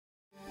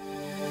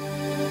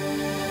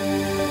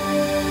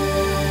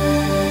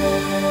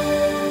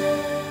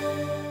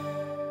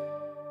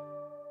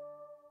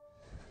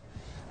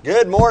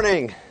Good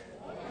morning.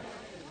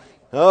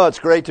 Oh, it's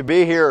great to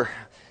be here.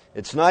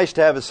 It's nice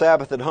to have a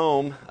Sabbath at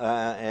home,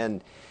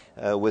 and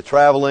with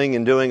traveling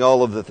and doing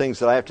all of the things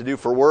that I have to do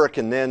for work,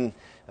 and then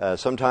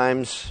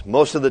sometimes,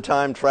 most of the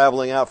time,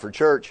 traveling out for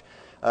church.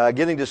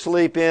 Getting to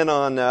sleep in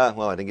on,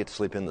 well, I didn't get to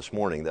sleep in this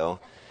morning, though.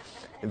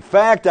 In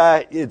fact,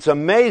 it's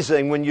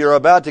amazing when you're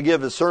about to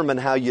give a sermon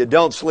how you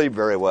don't sleep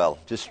very well.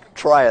 Just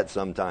try it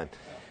sometime.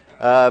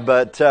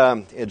 But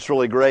it's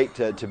really great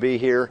to be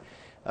here.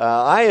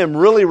 I am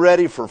really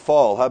ready for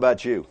fall. How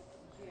about you?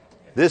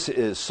 This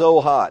is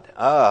so hot.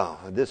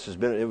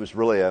 It was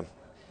really a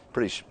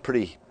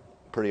pretty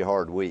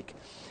hard week,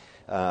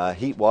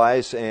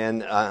 heat-wise.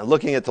 And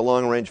looking at the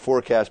long-range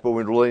forecast, but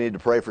we really need to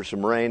pray for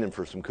some rain and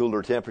for some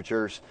cooler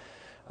temperatures.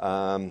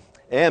 And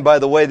by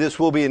the way, this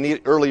will be an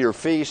earlier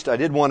feast. I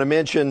did want to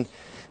mention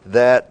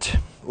that,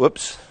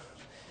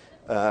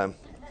 the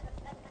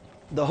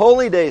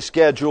Holy Day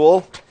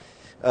schedule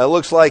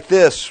looks like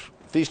this.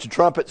 Feast of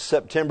Trumpets,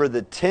 September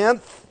the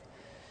 10th.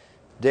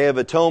 Day of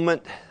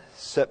Atonement,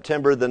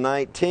 September the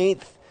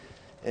 19th.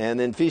 And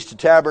then Feast of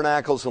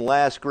Tabernacles and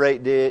Last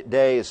Great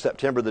Day is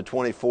September the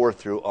 24th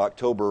through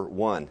October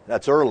 1.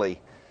 That's early.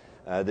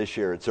 This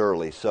year it's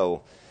early.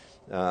 So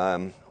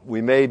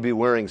we may be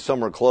wearing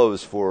summer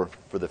clothes for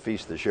the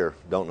feast this year.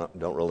 Don't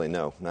really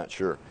know. Not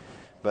sure.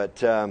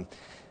 But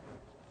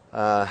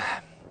I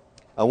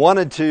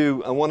wanted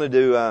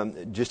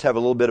to just have a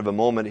little bit of a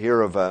moment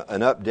here of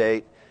an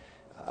update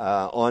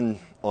on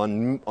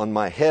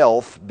my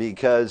health,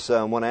 because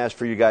I want to ask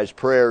for you guys'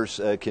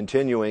 prayers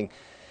continuing.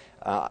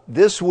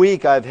 This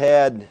week I've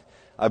had,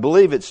 I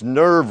believe it's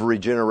nerve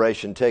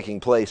regeneration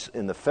taking place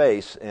in the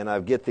face, and I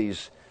get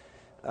these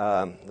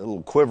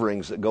little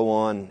quiverings that go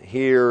on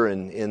here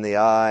and in the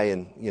eye,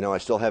 and I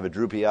still have a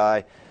droopy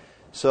eye.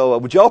 So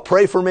would y'all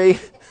pray for me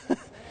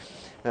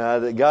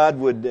that God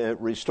would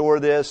restore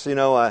this?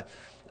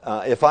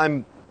 If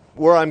I'm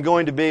where I'm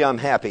going to be, I'm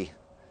happy.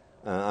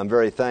 I'm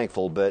very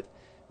thankful, but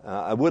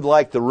I would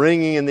like the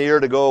ringing in the ear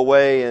to go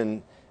away,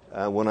 and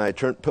when I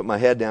put my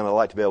head down, I'd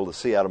like to be able to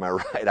see out of my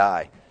right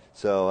eye.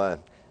 So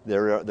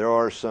there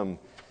are some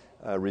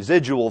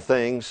residual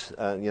things,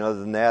 other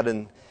than that,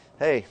 and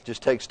hey, it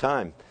just takes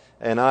time.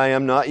 And I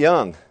am not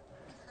young.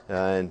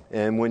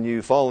 And when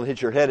you fall and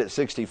hit your head at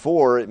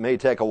 64, it may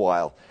take a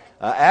while.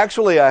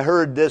 Actually, I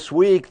heard this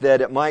week that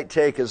it might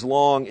take as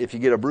long, if you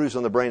get a bruise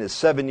on the brain, as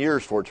 7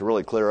 years for it to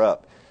really clear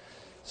up.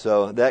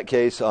 So in that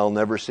case, I'll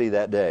never see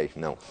that day.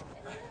 No.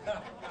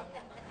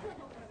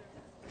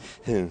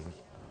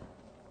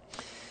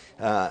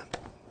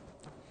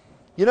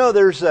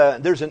 There's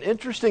an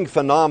interesting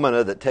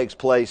phenomena that takes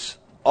place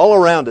all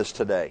around us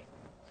today.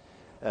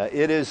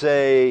 It is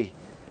a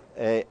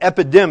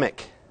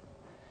epidemic,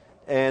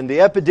 and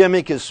the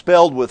epidemic is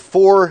spelled with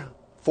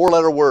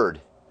four-letter word.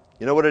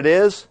 You know what it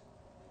is?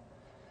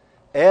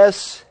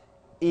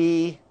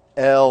 S-E-L-F.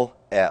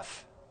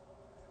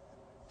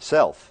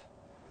 Self.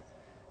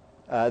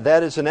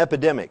 That is an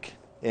epidemic.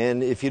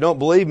 And if you don't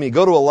believe me,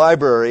 go to a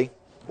library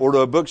or to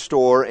a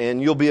bookstore,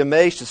 and you'll be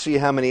amazed to see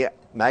how many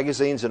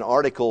magazines and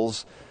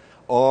articles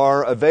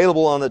are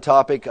available on the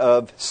topic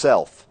of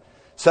self,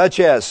 such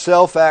as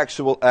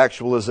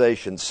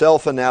self-actualization,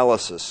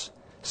 self-analysis,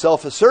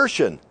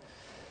 self-assertion,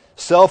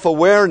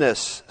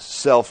 self-awareness,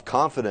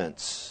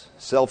 self-confidence,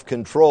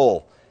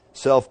 self-control,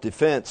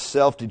 self-defense,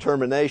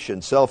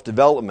 self-determination,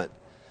 self-development,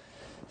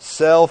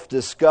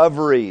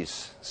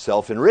 self-discoveries,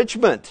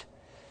 self-enrichment,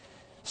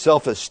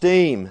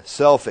 self-esteem,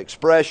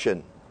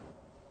 self-expression.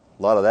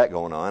 A lot of that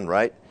going on,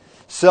 right?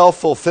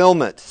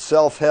 Self-fulfillment,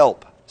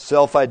 self-help,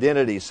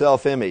 self-identity,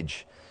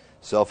 self-image,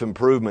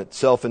 self-improvement,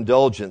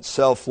 self-indulgence,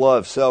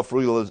 self-love,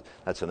 self-realization.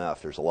 That's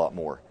enough. There's a lot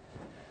more.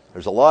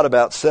 There's a lot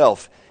about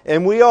self.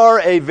 And we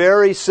are a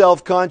very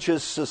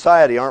self-conscious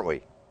society, aren't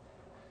we?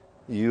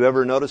 You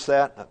ever notice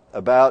that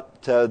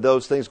about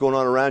those things going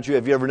on around you?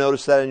 Have you ever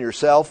noticed that in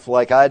yourself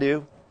like I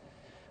do?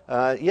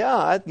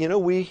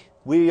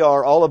 We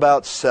are all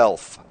about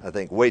self, I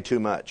think, way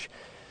too much.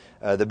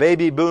 The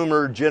baby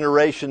boomer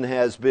generation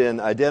has been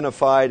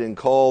identified and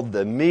called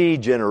the me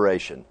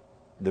generation.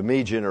 The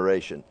me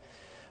generation.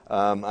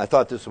 I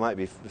thought this might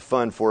be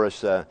fun for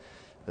us.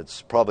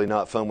 It's probably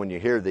not fun when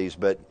you hear these,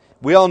 but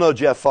we all know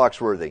Jeff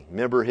Foxworthy.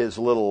 Remember his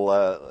little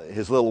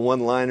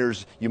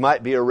one-liners? You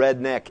might be a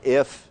redneck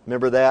if.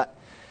 Remember that?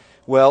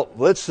 Well,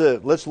 let's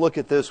look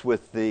at this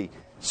with the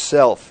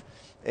self.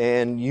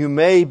 And you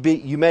may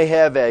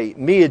have a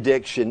me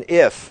addiction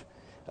if.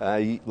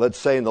 Let's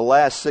say in the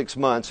last 6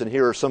 months, and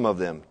here are some of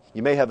them.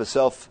 You may have a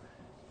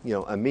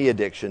me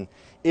addiction.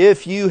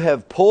 If you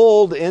have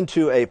pulled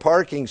into a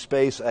parking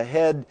space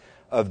ahead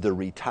of the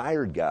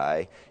retired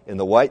guy in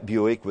the white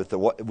Buick with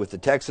the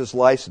Texas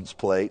license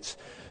plates,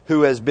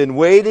 who has been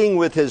waiting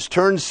with his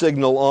turn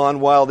signal on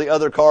while the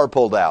other car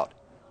pulled out.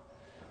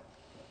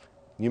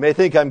 You may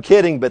think I'm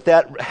kidding, but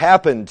that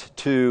happened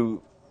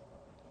to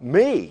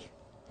me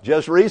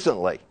just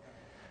recently.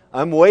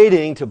 I'm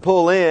waiting to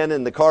pull in,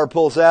 and the car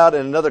pulls out,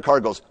 and another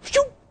car goes,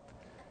 shoo!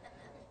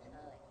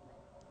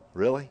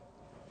 Really?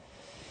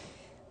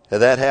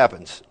 That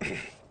happens.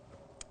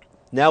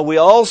 Now, we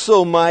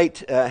also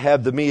might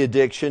have the me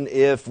addiction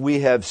if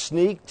we have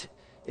sneaked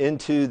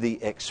into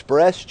the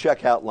express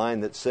checkout line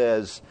that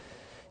says,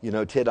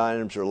 10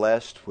 items or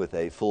less with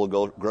a full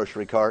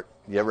grocery cart.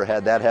 You ever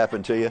had that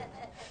happen to you?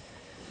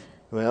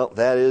 Well,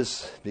 that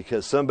is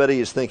because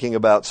somebody is thinking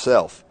about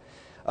self.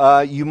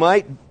 You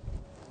might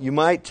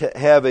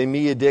have a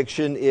me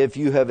addiction if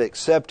you have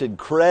accepted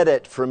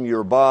credit from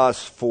your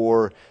boss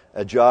for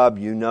a job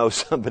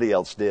somebody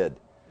else did.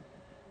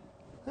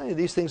 Hey,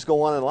 these things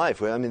go on in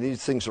life. I mean,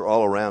 these things are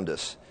all around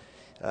us.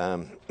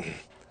 And,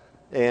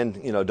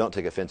 don't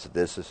take offense at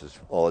this. This is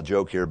all a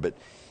joke here. But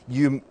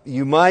you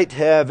might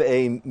have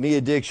a me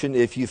addiction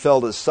if you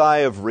felt a sigh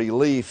of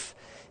relief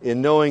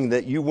in knowing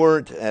that you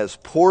weren't as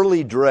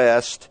poorly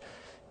dressed,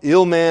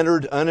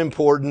 ill-mannered,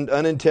 unimportant,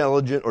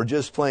 unintelligent, or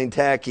just plain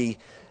tacky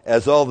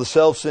as all the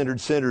self-centered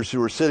sinners who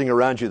were sitting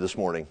around you this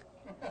morning.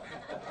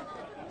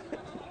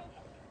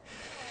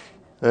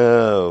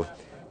 Oh.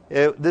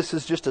 This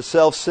is just a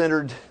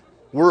self-centered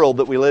world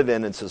that we live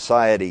in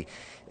society.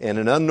 And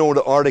an unknown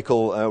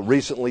article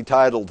recently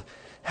titled,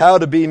 How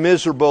to Be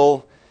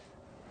Miserable,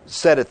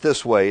 said it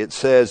this way. It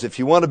says, if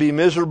you want to be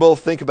miserable,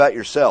 think about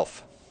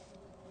yourself.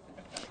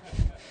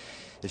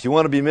 If you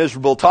want to be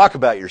miserable, talk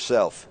about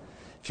yourself.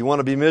 If you want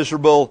to be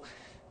miserable,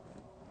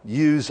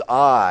 use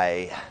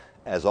I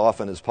as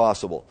often as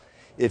possible.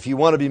 If you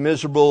want to be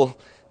miserable,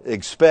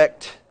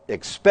 expect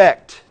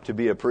to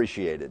be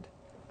appreciated.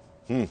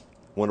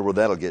 Wonder where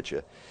that'll get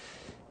you.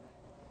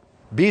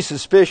 Be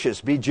suspicious,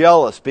 be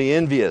jealous, be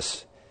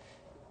envious.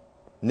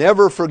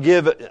 Never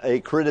forgive a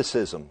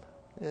criticism.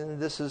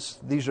 And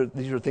these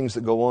are things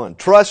that go on.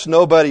 Trust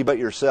nobody but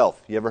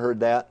yourself. You ever heard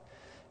that?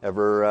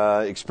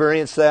 Ever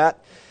experienced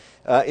that?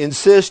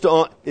 Insist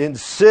on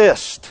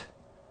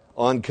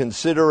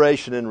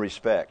consideration and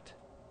respect.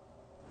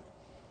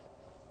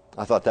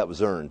 I thought that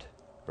was earned,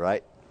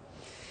 right?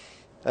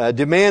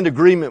 Demand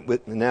agreement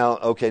with... Now,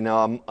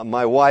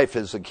 my wife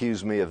has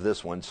accused me of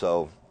this one,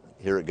 so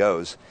here it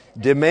goes.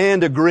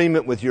 Demand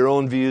agreement with your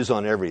own views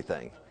on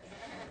everything.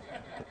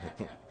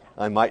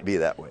 I might be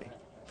that way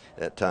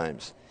at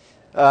times.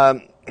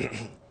 And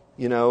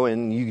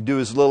you do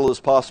as little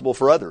as possible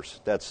for others.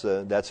 That's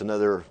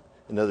another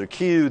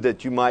cue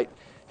that you might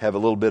have a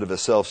little bit of a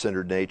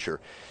self-centered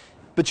nature.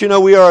 But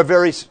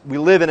we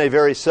live in a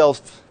very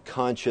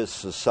self-conscious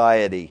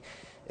society.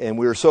 And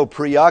we're so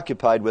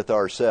preoccupied with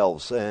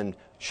ourselves. And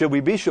should we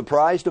be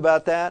surprised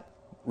about that?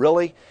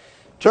 Really?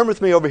 Turn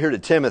with me over here to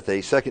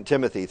Timothy, 2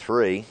 Timothy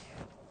 3.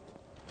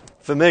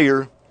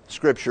 Familiar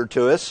scripture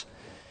to us.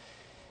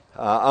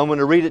 I'm going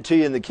to read it to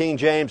you in the King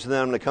James, and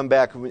then I'm going to come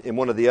back in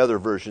one of the other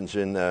versions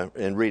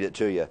and read it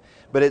to you.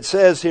 But it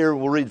says here,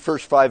 we'll read the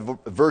first 5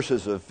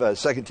 verses of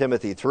 2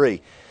 Timothy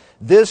 3.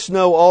 This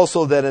know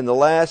also that in the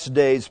last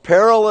days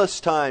perilous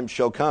times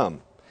shall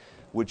come,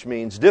 which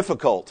means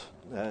difficult,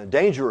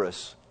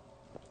 dangerous,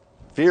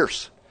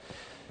 fierce.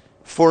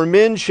 For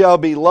men shall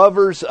be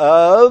lovers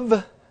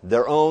of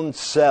their own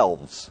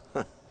selves.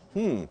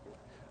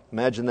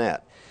 Imagine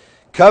that.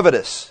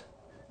 Covetous,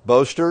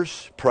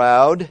 boasters,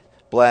 proud,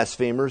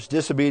 blasphemers,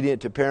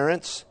 disobedient to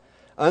parents,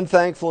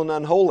 unthankful and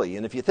unholy.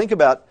 And if you think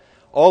about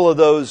all of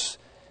those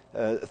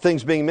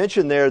things being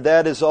mentioned there,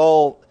 that is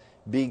all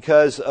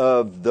because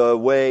of the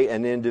way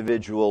an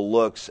individual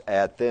looks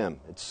at them.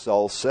 It's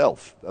all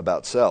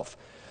about self.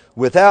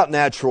 Without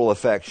natural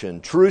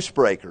affection, truce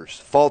breakers,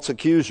 false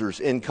accusers,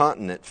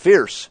 incontinent,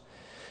 fierce,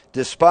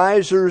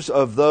 despisers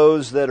of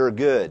those that are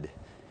good,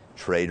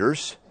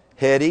 traitors,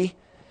 heady,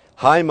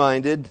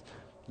 high-minded,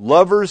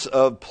 lovers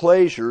of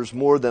pleasures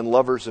more than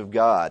lovers of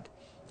God.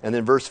 And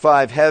then verse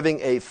 5,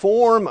 having a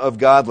form of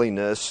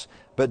godliness,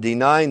 but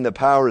denying the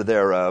power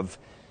thereof,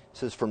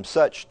 says, from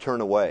such turn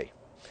away.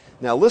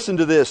 Now listen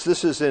to this.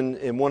 This is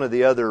in one of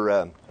the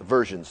other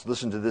versions.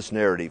 Listen to this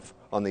narrative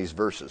on these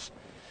verses.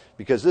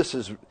 Because this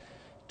is,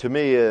 to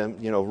me,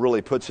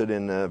 really puts it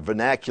in a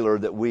vernacular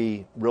that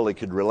we really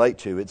could relate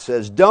to. It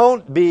says,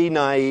 don't be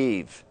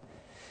naive.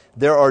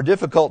 There are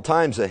difficult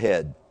times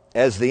ahead.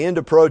 As the end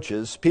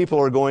approaches, people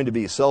are going to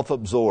be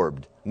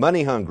self-absorbed,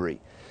 money-hungry,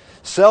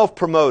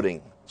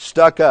 self-promoting,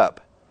 stuck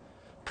up,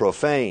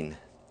 profane,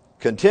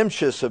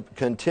 contemptuous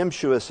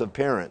of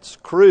parents,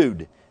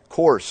 crude,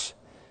 coarse,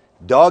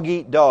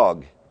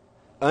 dog-eat-dog,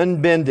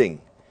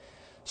 unbending,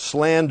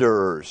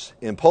 slanderers,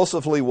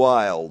 impulsively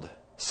wild,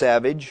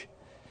 savage,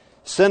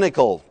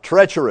 cynical,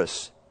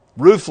 treacherous,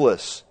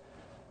 ruthless.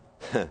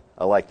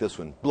 I like this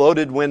one.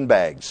 Bloated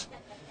windbags.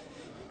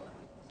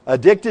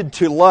 Addicted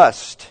to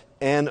lust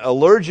and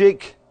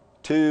allergic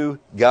to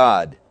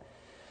God.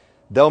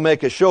 They'll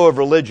make a show of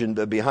religion,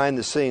 but behind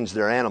the scenes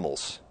they're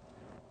animals.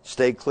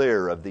 Stay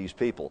clear of these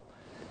people.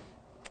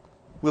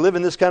 We live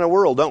in this kind of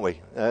world, don't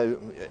we?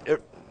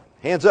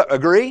 Hands up.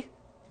 Agree?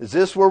 Is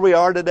this where we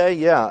are today?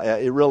 Yeah,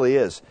 it really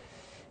is.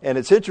 And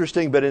it's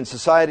interesting, but in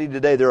society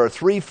today, there are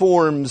three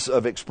forms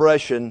of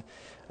expression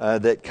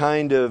that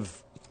kind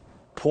of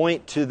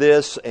point to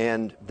this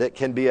and that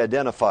can be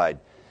identified.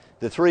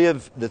 The three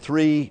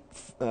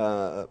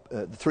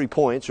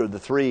points, or the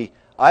three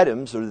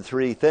items, or the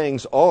three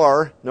things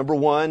are, number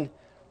one,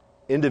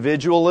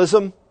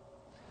 individualism.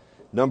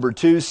 Number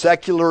 2,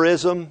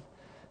 secularism.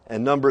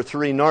 And number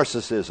 3,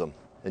 narcissism.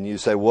 And you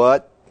say,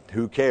 what?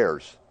 Who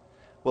cares?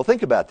 Well,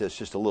 think about this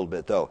just a little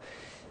bit, though.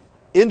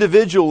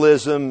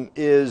 Individualism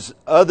is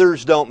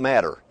others don't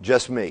matter,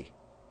 just me.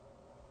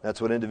 That's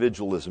what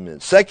individualism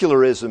is.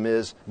 Secularism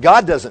is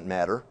God doesn't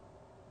matter.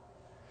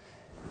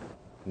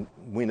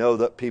 We know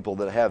that people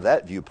that have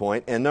that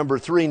viewpoint. And number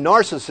 3,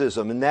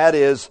 narcissism, and that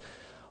is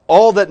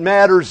all that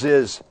matters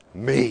is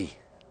me.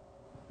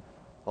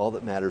 All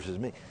that matters is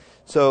me.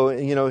 So,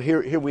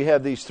 here we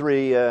have these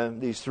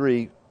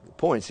three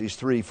points, these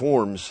 3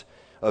 forms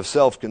of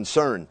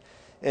self-concern.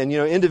 And,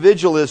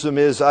 individualism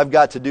is I've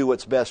got to do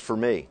what's best for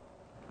me.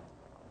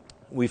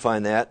 We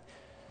find that.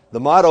 The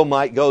motto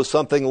might go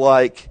something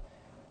like,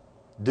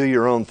 do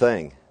your own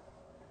thing.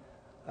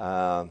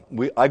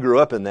 I grew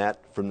up in that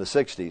from the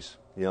 60s.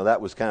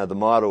 That was kind of the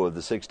motto of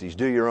the 60s.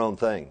 Do your own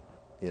thing.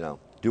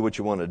 Do what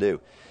you want to do.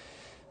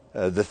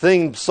 The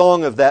theme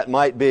song of that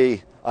might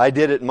be, I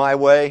did it my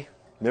way.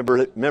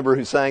 Remember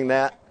who sang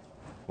that?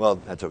 Well,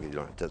 that's okay.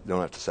 You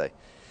don't have to say.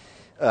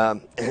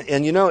 And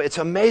it's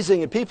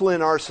amazing. And people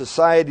in our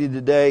society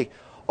today,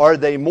 are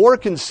they more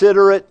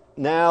considerate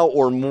now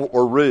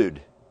or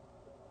rude?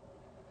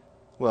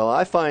 Well,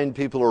 I find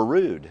people are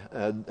rude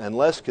and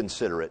less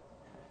considerate.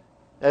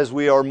 As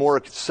we are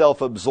more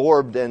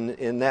self-absorbed and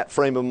in that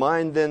frame of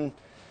mind, then,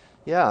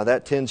 yeah,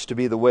 that tends to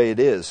be the way it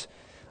is.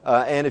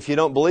 And if you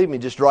don't believe me,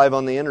 just drive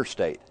on the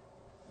interstate.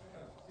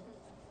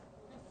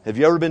 Have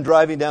you ever been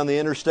driving down the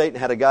interstate and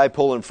had a guy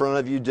pull in front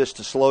of you just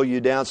to slow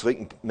you down so he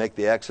can make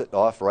the exit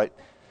off, right?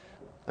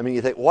 I mean,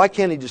 you think, why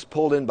can't he just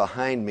pull in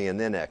behind me and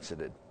then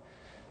exited?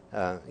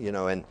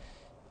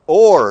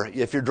 Or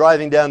if you're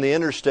driving down the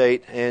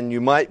interstate and you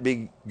might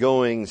be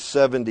going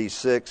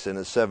 76 in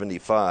a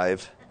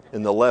 75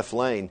 in the left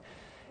lane,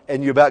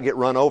 and you about get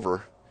run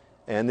over,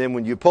 and then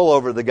when you pull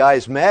over, the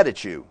guy's mad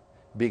at you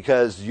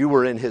because you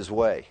were in his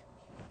way.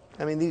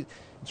 I mean,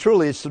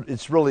 truly,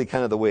 it's really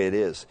kind of the way it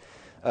is.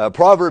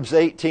 Proverbs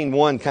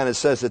 18:1 kind of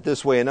says it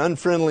this way: an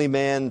unfriendly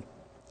man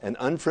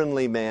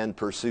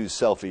pursues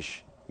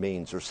selfish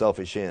means or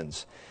selfish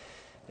ends,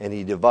 and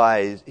he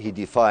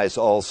defies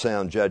all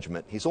sound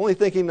judgment. He's only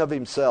thinking of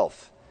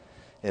himself.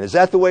 And is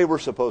that the way we're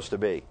supposed to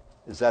be?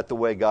 Is that the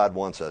way God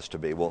wants us to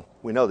be? Well,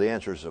 we know the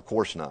answer is of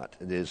course not.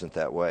 It isn't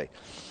that way.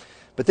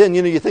 But then,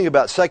 you think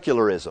about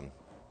secularism,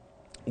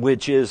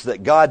 which is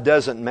that God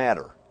doesn't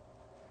matter.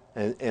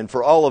 And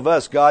for all of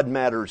us, God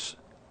matters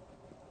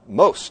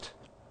most.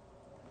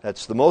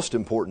 That's the most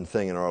important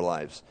thing in our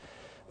lives.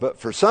 But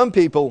for some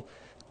people,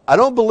 I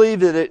don't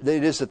believe that it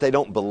is that they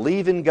don't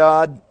believe in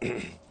God.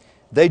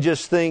 They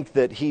just think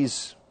that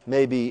He's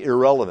maybe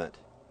irrelevant.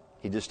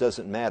 He just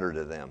doesn't matter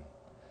to them.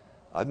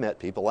 I've met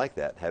people like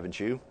that, haven't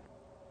you?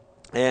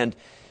 And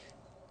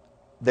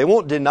they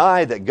won't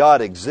deny that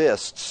God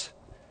exists,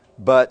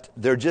 but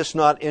they're just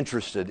not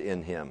interested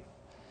in Him.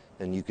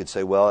 And you could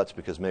say, well, that's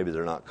because maybe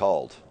they're not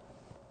called.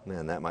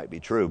 Man, that might be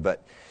true.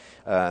 But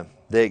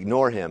they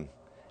ignore Him,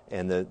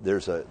 and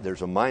there's a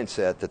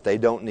mindset that they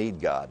don't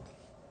need God.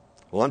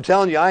 Well, I'm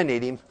telling you, I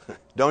need Him.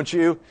 Don't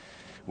you?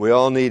 We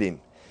all need Him.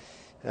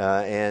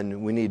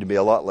 And we need to be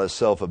a lot less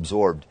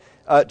self-absorbed.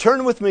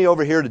 Turn with me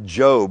over here to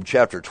Job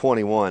chapter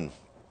 21.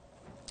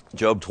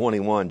 Job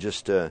 21,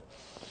 just a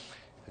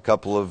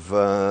couple of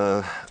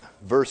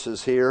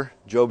verses here.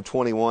 Job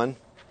 21.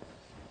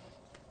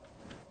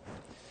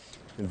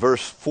 In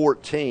verse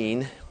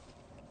 14,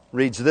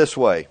 reads this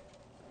way.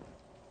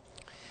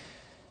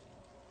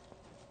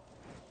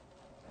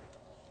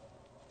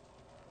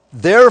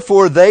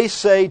 Therefore they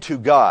say to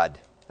God,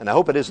 and I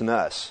hope it isn't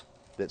us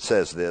that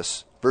says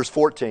this, verse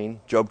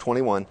 14, Job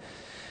 21,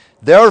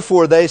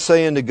 therefore they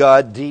say unto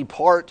God,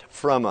 depart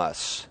from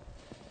us,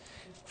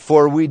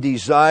 for we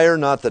desire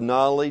not the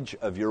knowledge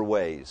of your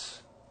ways.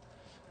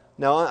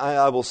 Now,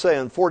 I will say,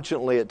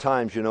 unfortunately, at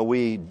times,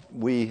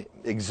 we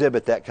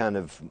exhibit that kind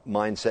of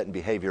mindset and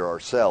behavior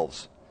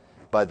ourselves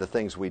by the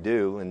things we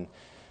do, and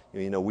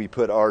we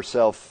put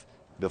ourselves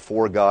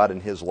before God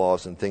and His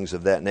laws and things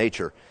of that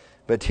nature.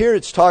 But here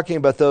it's talking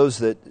about those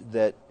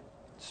that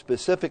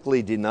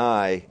specifically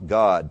deny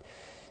God.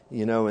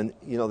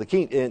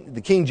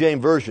 The King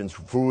James versions,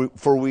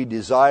 for we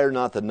desire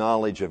not the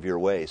knowledge of your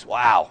ways.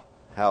 Wow,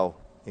 how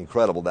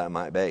incredible that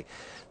might be.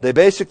 They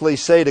basically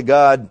say to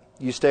God,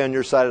 you stay on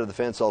your side of the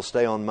fence, I'll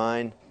stay on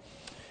mine.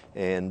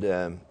 And,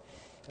 you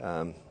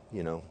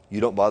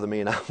don't bother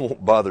me and I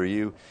won't bother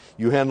you.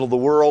 You handle the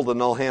world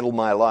and I'll handle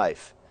my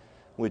life.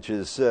 Which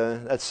is,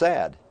 that's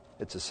sad.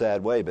 It's a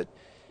sad way. But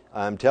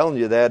I'm telling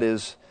you that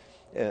is,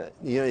 if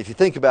you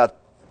think about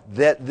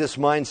this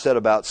mindset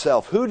about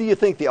self, who do you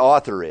think the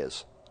author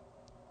is?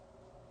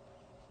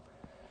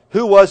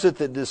 Who was it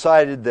that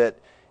decided that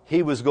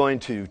he was going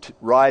to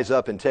rise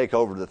up and take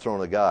over the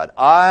throne of God?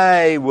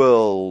 I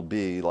will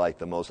be like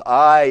the most.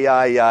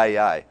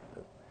 I.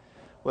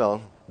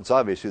 Well, it's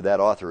obvious who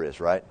that author is,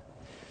 right?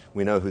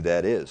 We know who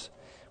that is.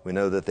 We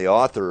know that the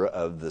author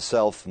of the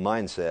self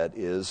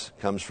mindset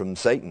comes from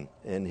Satan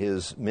and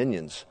his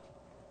minions.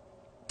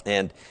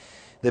 And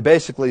they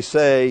basically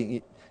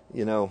say,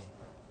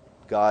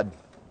 God,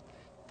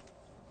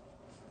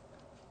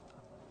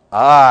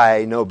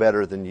 I know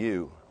better than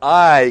you.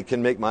 I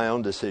can make my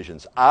own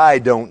decisions. I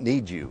don't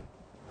need you.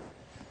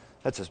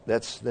 That's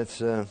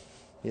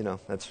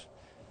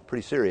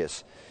pretty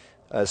serious.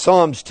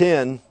 Psalms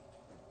 10.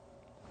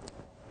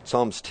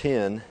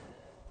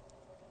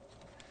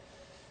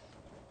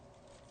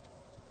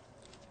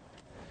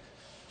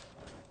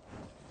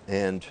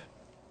 And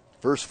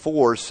verse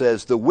 4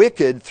 says, "The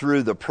wicked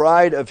through the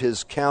pride of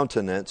his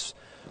countenance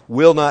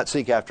will not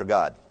seek after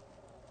God."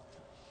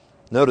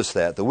 Notice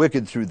that. The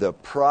wicked through the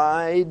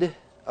pride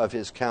of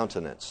his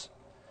countenance.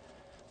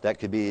 That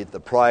could be the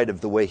pride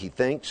of the way he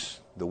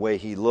thinks, the way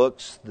he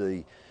looks,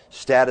 the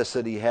status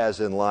that he has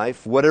in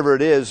life, whatever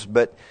it is,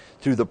 but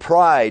through the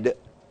pride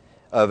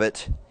of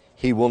it,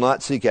 he will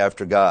not seek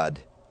after God.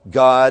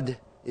 God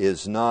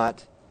is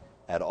not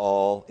at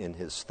all in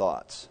his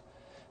thoughts.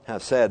 How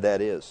sad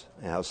that is,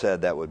 and how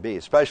sad that would be,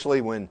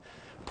 especially when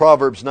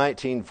Proverbs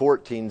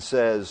 19:14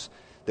 says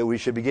that we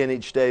should begin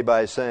each day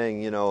by saying,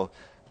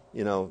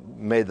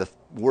 may the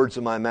words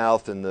of my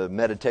mouth and the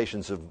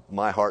meditations of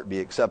my heart be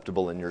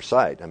acceptable in your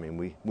sight. I mean,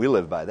 we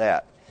live by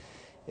that.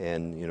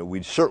 And,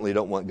 we certainly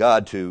don't want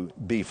God to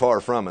be far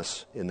from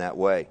us in that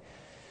way.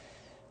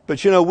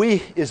 But,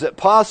 is it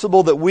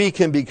possible that we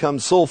can become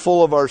so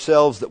full of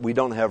ourselves that we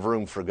don't have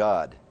room for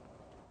God?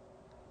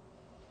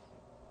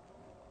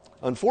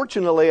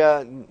 Unfortunately,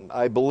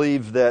 I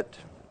believe that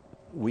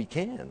we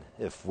can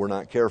if we're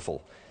not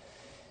careful.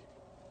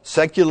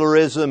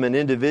 Secularism and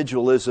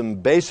individualism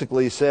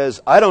basically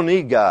says, I don't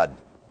need God.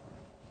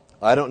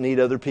 I don't need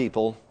other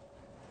people.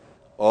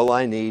 All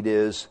I need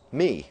is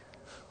me.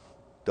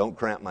 Don't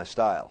cramp my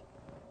style.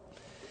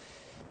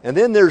 And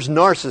then there's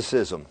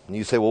narcissism. And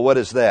you say, well, what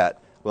is that?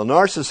 Well,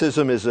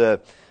 narcissism is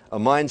a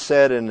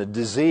mindset and a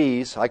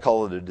disease. I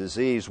call it a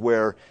disease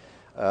where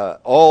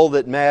all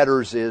that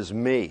matters is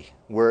me,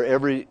 where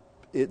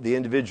the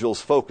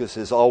individual's focus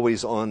is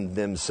always on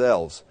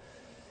themselves.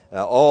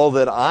 All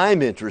that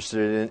I'm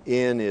interested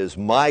in is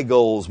my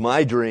goals,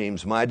 my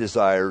dreams, my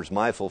desires,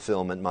 my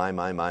fulfillment, my.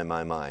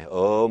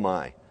 Oh,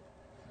 my.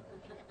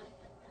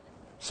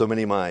 So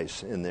many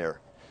my's in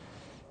there.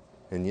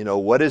 And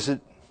what is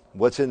it?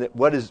 What's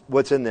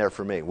in there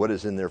for me? What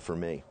is in there for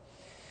me?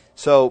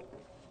 So,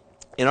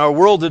 in our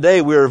world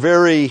today, we are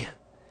very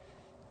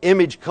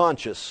image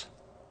conscious.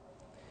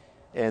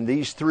 And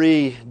these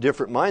three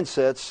different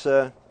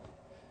mindsets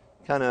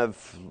kind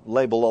of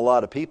label a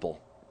lot of people.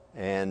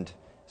 And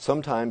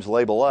sometimes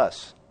label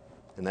us,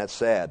 and that's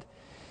sad.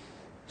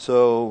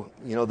 So,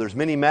 there's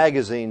many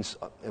magazines,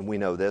 and we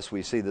know this,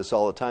 we see this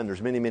all the time,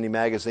 there's many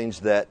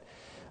magazines that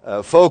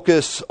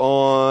focus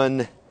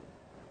on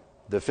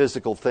the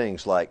physical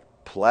things like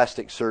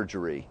plastic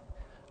surgery,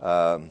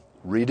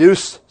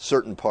 reduce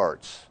certain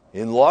parts,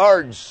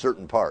 enlarge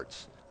certain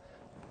parts,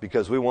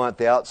 because we want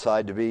the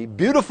outside to be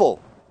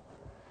beautiful,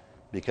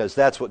 because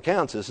that's what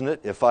counts, isn't it?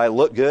 If I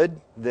look good,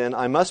 then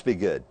I must be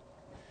good.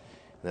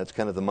 And that's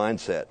kind of the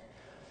mindset.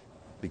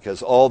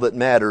 Because all that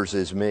matters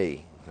is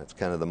me. That's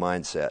kind of the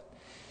mindset.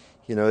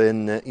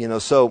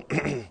 So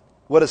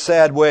what a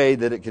sad way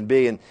that it can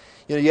be. And,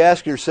 you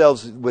ask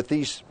yourselves with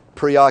these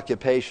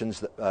preoccupations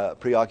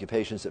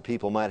that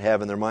people might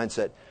have in their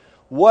mindset,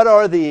 what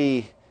are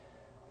the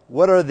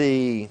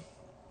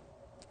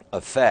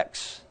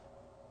effects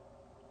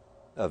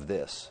of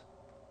this?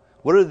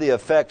 What are the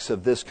effects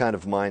of this kind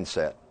of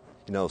mindset?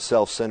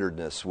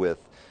 Self-centeredness with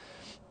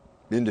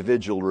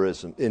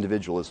individualism,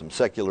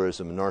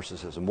 secularism, and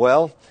narcissism.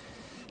 Well,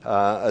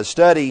 a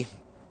study,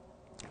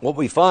 what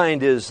we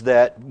find is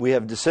that we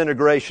have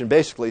disintegration,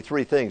 basically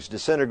three things.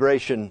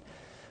 Disintegration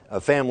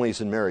of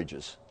families and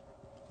marriages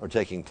are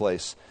taking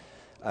place.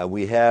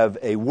 We have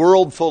a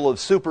world full of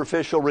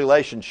superficial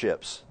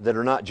relationships that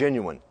are not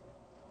genuine.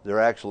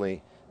 They're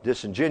actually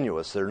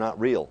disingenuous. They're not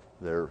real.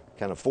 They're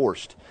kind of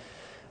forced.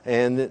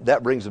 And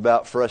that brings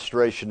about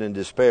frustration and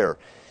despair.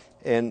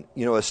 And,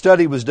 a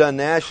study was done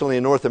nationally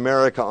in North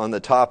America on the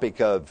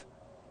topic of,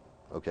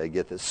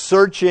 get this,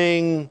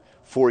 searching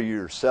for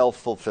your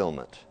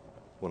self-fulfillment.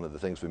 One of the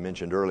things we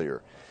mentioned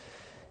earlier.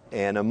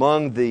 And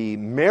among the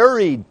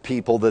married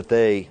people that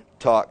they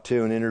talked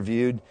to and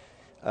interviewed,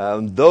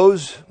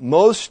 those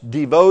most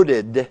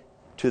devoted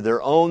to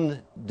their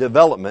own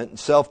development,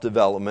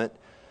 self-development,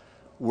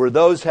 were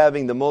those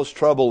having the most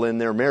trouble in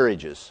their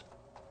marriages.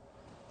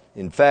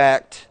 In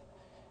fact,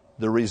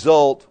 the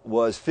result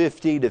was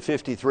 50 to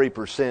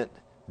 53%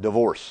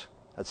 divorce.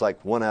 That's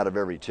like 1 out of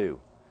every 2.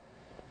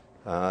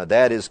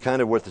 That is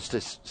kind of what the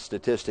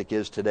statistic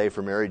is today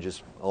for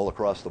marriages all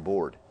across the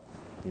board.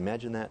 Can you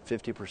imagine that?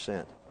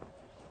 50%.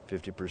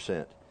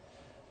 50%.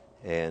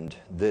 And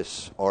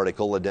this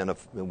article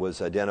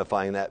was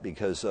identifying that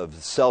because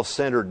of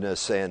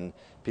self-centeredness, and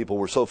people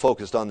were so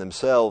focused on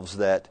themselves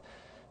that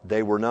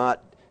they were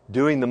not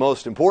doing the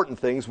most important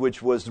things,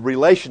 which was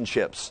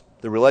relationships,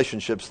 the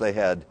relationships they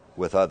had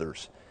with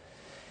others.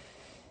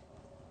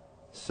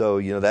 So,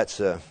 that's...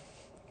 And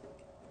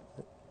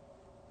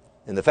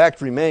the fact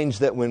remains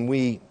that when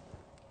we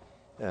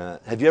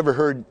Have you ever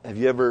heard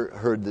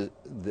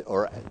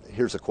or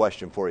here's a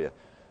question for you.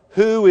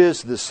 Who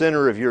is the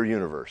center of your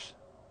universe?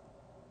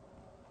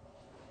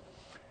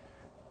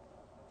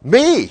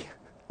 Me,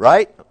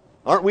 right?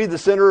 Aren't we the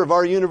center of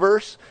our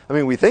universe? I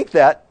mean, we think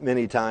that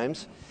many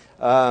times.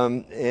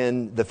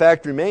 And the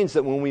fact remains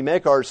that when we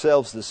make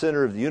ourselves the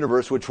center of the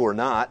universe, which we're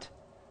not,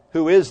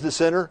 who is the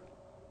center?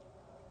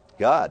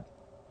 God.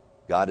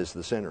 God is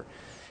the center.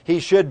 He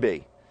should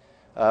be.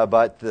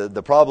 But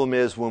the problem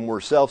is when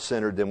we're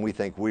self-centered, then we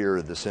think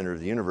we're the center of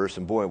the universe.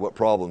 And boy, what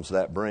problems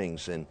that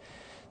brings. And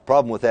the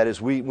problem with that is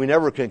we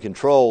never can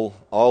control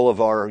all of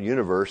our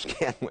universe,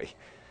 can we?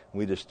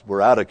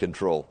 We're out of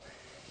control.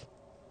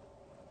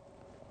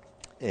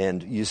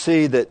 And you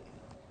see that,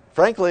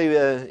 frankly,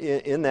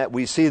 in that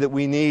we see that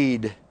we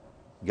need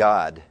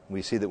God.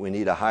 We see that we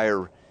need a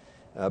higher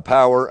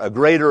power, a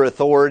greater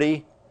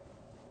authority.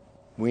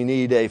 We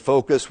need a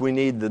focus. We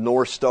need the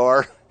North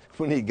Star.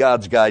 We need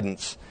God's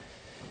guidance.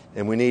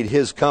 And we need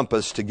His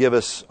compass to give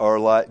us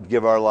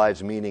give our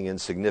lives meaning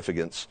and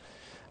significance.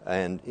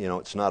 And,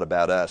 it's not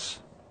about us,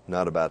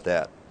 not about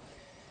that.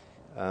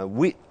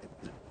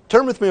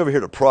 Turn with me over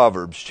here to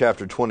Proverbs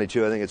chapter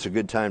 22. I think it's a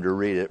good time to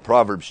read it.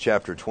 Proverbs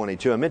chapter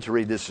 22. I meant to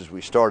read this as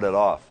we started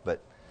off, but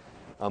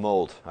I'm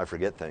old. I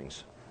forget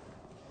things.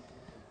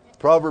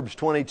 Proverbs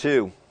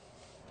 22.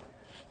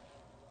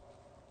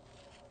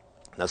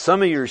 Now,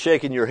 some of you are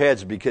shaking your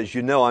heads because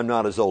you know I'm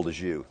not as old as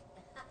you.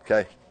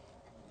 Okay?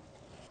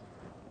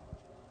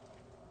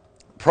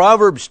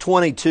 Proverbs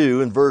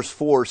 22 and verse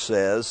 4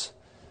 says,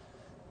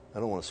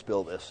 I don't want to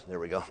spill this. There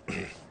we go.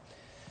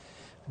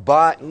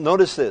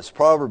 Notice this,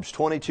 Proverbs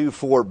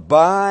 22:4.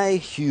 By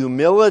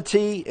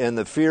humility and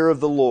the fear of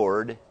the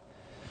Lord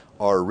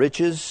are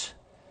riches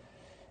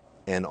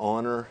and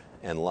honor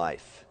and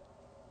life.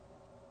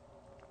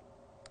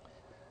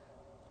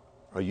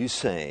 Are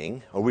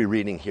we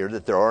reading here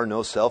that there are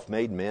no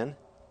self-made men?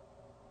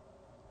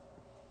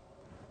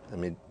 I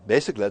mean,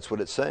 basically that's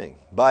what it's saying.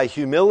 By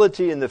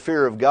humility and the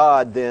fear of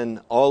God, then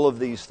all of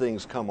these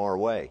things come our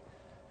way.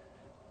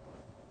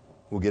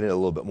 We'll get into a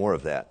little bit more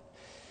of that.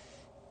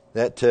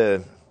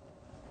 That,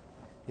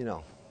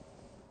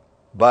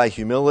 by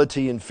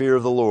humility and fear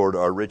of the Lord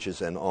are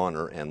riches and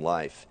honor and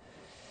life.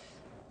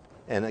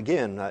 And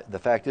again, the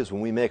fact is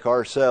when we make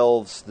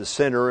ourselves the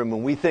center and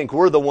when we think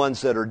we're the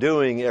ones that are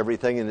doing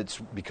everything and it's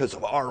because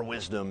of our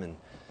wisdom and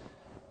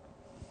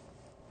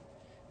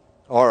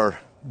our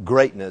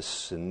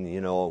greatness and,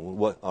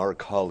 what our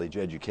college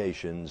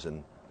educations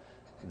and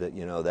that,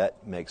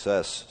 that makes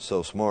us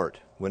so smart.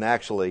 When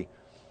actually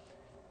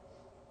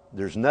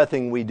there's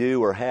nothing we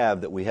do or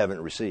have that we haven't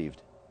received.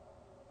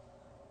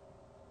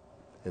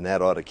 And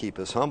that ought to keep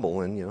us humble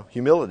and,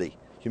 humility.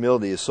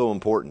 Humility is so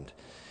important.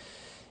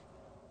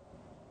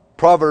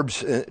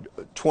 Proverbs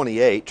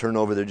 28, turn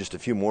over there just a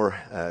few more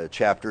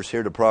chapters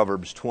here to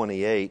Proverbs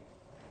 28.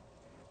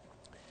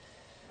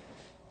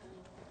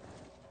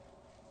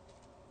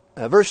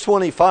 Verse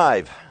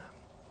 25.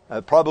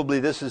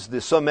 Probably this is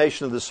the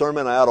summation of the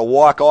sermon. I ought to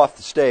walk off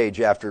the stage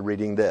after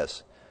reading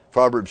this.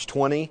 Proverbs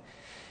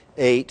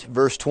 28,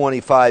 verse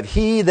 25.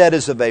 He that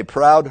is of a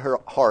proud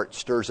heart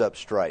stirs up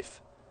strife.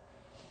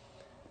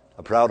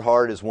 A proud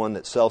heart is one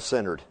that's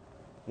self-centered,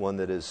 one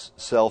that is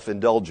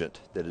self-indulgent,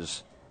 that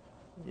is,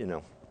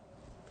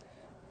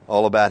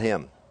 all about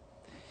him.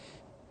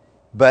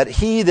 But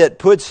he that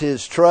puts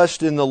his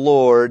trust in the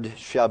Lord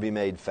shall be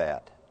made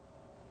fat.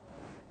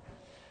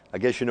 I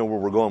guess you know where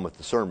we're going with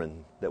the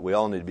sermon, that we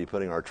all need to be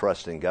putting our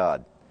trust in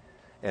God.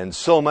 And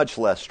so much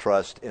less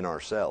trust in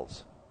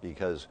ourselves,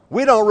 because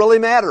we don't really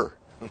matter.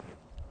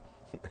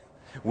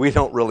 We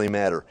don't really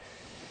matter.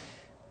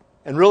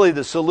 And really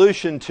the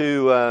solution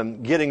to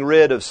getting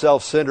rid of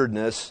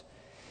self-centeredness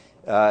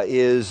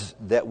is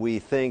that we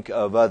think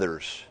of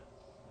others,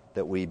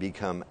 that we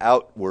become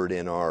outward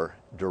in our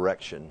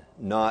direction,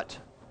 not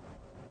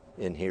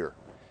in here.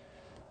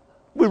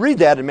 We read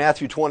that in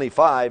Matthew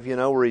 25,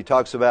 where he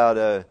talks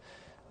about,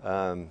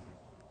 as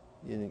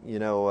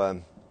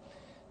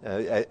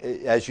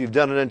you've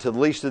done it unto the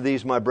least of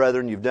these, my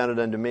brethren, you've done it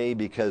unto me,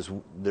 because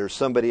there's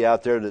somebody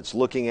out there that's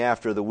looking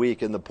after the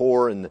weak and the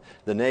poor and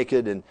the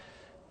naked. And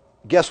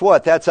guess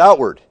what? That's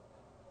outward.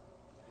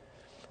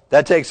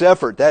 That takes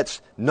effort.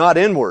 That's not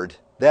inward.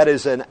 That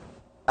is an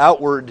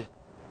outward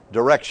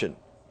direction.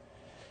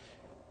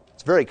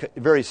 It's a very,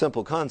 very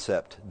simple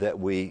concept that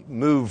we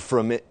move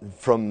from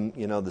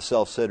the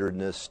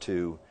self-centeredness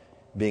to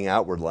being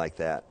outward like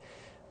that.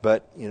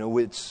 But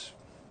it's,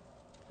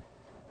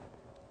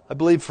 I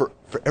believe for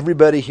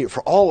everybody here,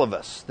 for all of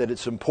us, that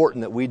it's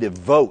important that we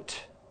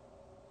devote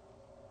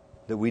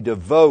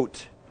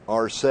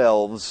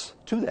ourselves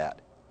to that,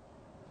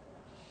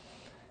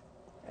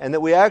 and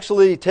that we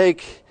actually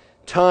take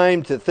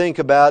time to think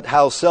about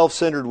how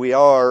self-centered we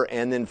are,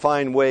 and then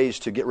find ways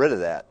to get rid of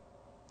that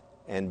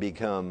and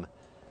become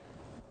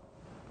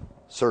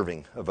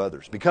serving of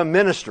others. Become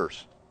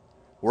ministers.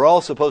 We're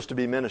all supposed to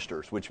be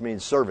ministers, which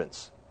means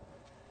servants.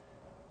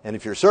 And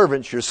if you're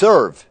servants, you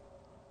serve.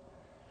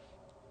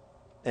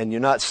 And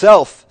you're not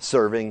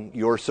self-serving,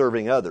 you're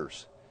serving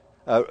others.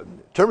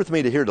 Turn with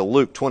me to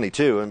Luke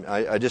 22, and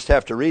I just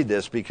have to read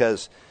this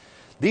because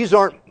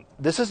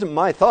this isn't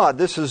my thought.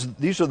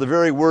 These are the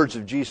very words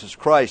of Jesus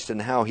Christ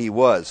and how he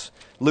was.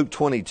 Luke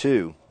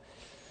 22.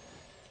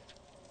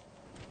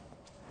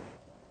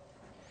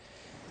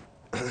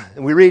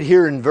 And we read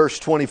here in verse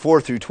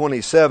 24 through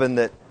 27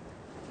 that,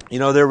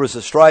 there was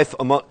a strife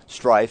amongst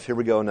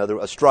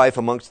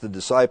the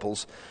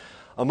disciples,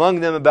 among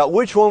them about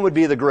which one would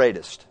be the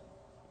greatest.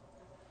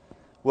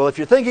 Well, if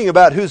you're thinking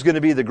about who's going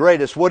to be the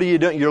greatest, what are you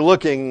doing? You're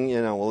looking,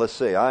 let's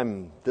see,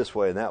 I'm this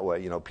way and that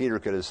way. Peter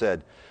could have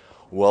said,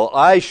 well,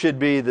 I should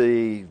be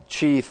the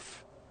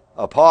chief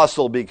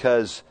apostle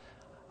because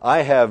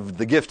I have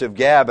the gift of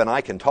gab and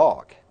I can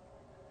talk.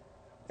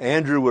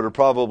 Andrew would have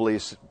probably,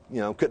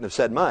 couldn't have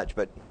said much,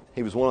 but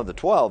he was one of the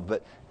 12,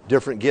 but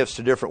different gifts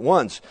to different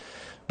ones.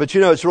 But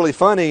it's really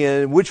funny,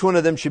 and which one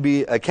of them should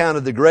be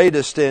accounted the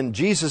greatest? And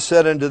Jesus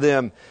said unto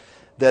them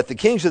that the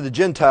kings of the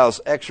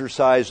Gentiles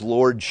exercise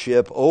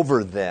lordship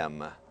over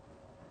them.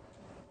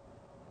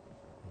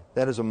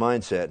 That is a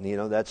mindset,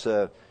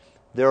 and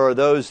there are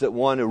those that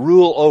want to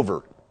rule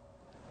over,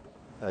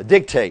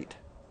 dictate,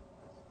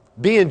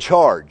 be in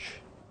charge,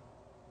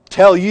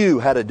 tell you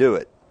how to do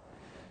it.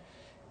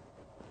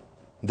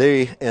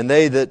 They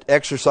that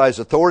exercise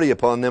authority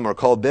upon them are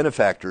called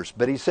benefactors.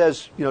 But he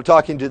says,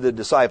 talking to the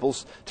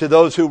disciples, to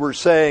those who were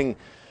saying,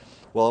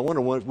 well, I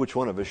wonder which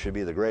one of us should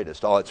be the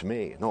greatest. Oh, it's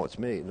me. No, it's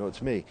me. No,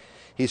 it's me.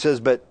 He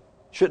says, but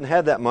shouldn't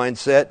have that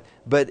mindset.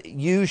 But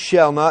you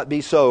shall not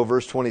be so,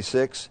 verse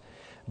 26.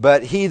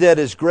 But he that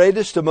is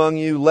greatest among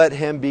you, let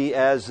him be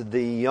as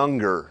the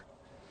younger.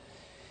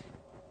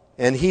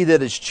 And he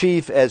that is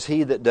chief as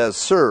he that does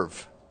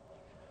serve.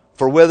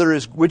 For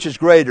which is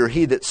greater,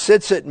 he that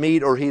sits at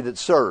meat or he that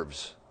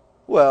serves?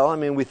 Well,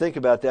 we think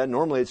about that.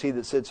 Normally it's he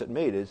that sits at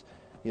meat is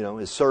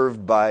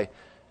served by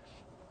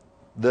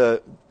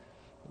the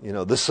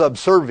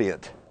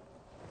subservient.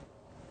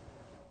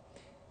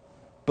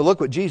 But look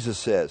what Jesus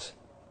says.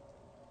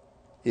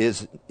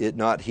 Is it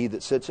not he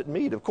that sits at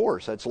meat? Of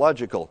course, that's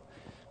logical.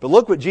 But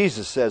look what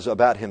Jesus says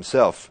about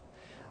himself.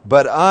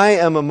 But I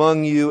am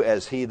among you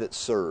as he that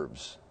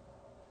serves.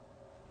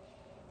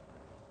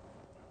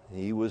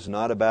 He was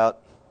not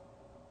about,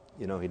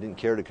 he didn't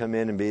care to come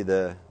in and be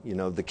the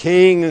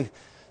king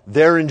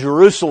there in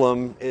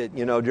Jerusalem,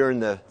 during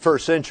the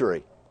first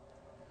century.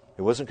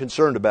 He wasn't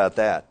concerned about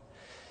that.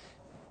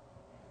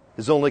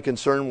 His only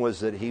concern was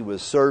that he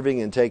was serving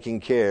and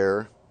taking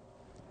care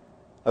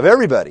of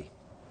everybody.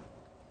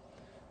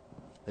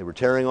 They were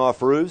tearing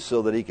off roofs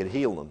so that he could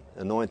heal them,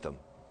 anoint them.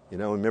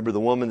 Remember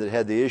the woman that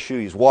had the issue?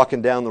 He's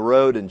walking down the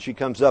road and she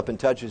comes up and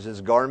touches his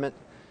garment.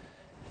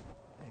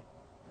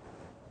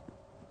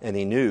 And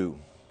he knew,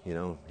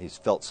 he's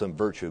felt some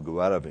virtue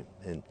go out of him.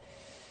 And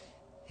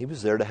he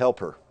was there to help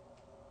her.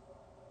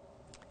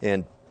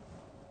 And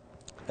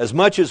as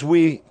much as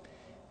we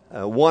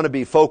want to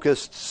be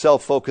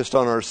self-focused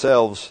on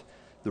ourselves,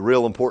 the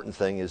real important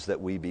thing is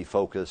that we be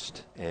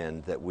focused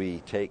and that we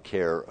take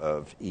care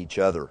of each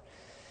other.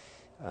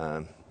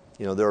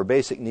 There are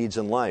basic needs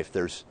in life.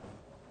 There's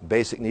a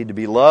basic need to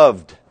be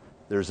loved.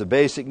 There's a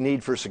basic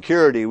need for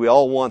security. We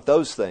all want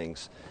those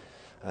things.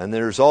 And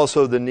there's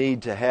also the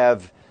need to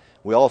have,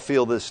 we all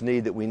feel this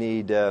need that we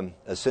need a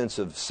sense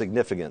of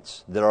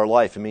significance, that our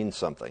life means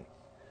something.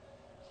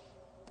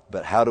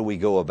 But how do we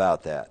go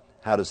about that?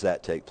 How does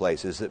that take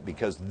place? Is it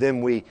because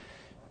then we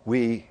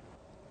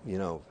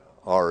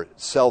are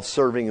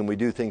self-serving and we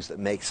do things that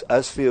makes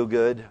us feel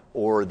good,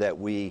 or that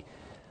we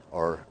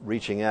are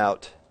reaching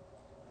out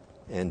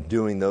and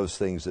doing those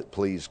things that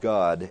please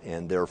God,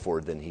 and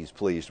therefore then He's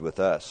pleased with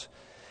us?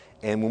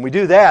 And when we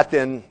do that,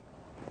 then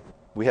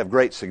we have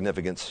great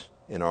significance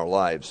in our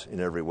lives in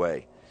every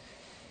way.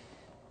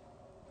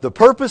 The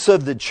purpose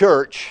of the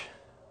church,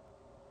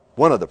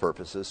 one of the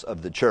purposes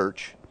of the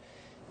church,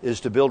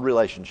 is to build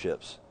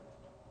relationships.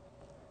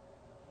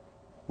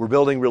 We're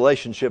building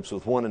relationships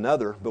with one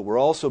another, but we're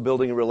also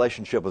building a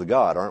relationship with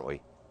God, aren't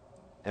we?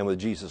 And with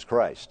Jesus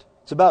Christ.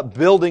 It's about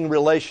building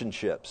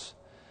relationships.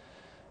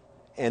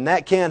 And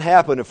that can't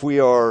happen if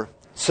we are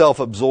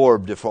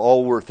self-absorbed, if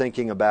all we're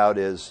thinking about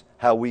is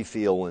how we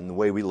feel and the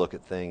way we look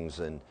at things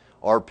and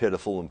our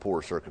pitiful and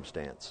poor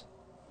circumstance.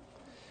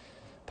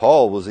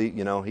 Paul was,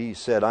 he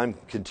said, I'm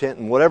content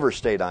in whatever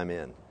state I'm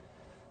in.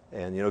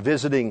 And,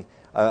 visiting,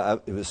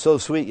 it was so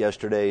sweet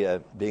yesterday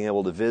being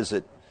able to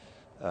visit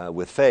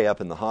with Faye up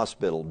in the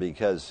hospital,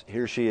 because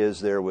here she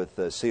is there with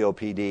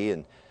COPD,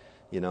 and,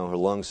 her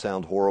lungs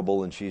sound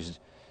horrible, and she's,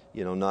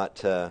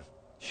 not,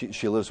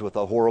 she lives with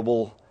a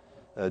horrible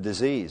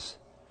disease.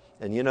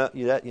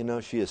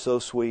 And she is so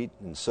sweet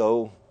and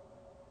so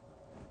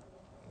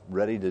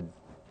ready to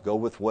go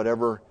with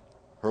whatever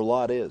her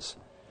lot is.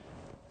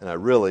 And I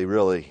really,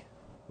 really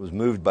was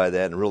moved by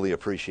that and really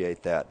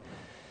appreciate that.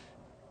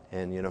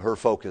 And, her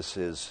focus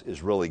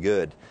is really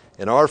good.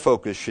 And our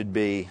focus should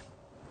be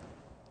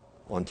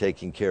on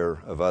taking care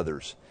of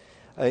others.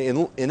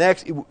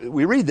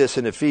 We read this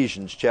in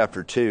Ephesians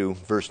chapter 2,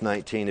 verse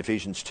 19,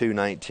 Ephesians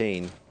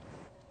 2:19.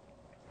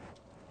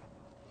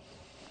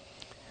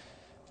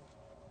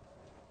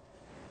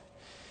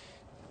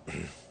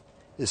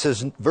 It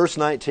says, verse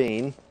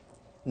 19,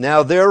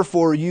 "Now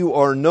therefore you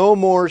are no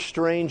more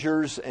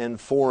strangers and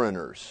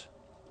foreigners."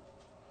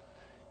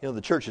 You know,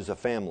 the church is a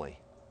family.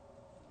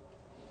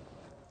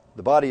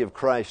 The body of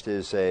Christ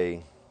is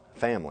a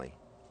family.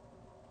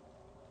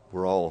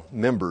 We're all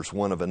members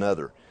one of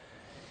another.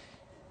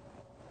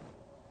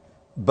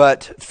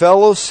 "But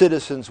fellow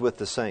citizens with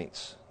the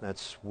saints."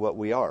 That's what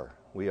we are.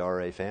 We are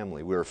a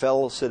family. We're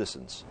fellow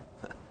citizens.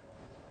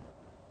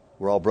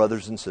 We're all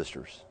brothers and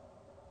sisters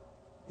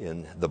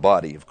in the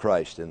body of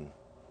Christ and,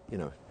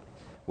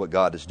 what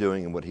God is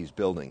doing and what He's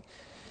building.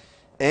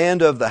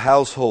 "And of the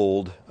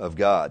household of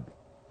God."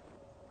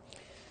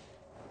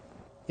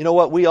 You know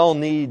what? We all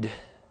need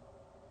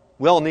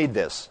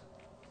this.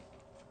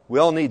 We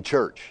all need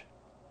church.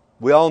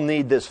 We all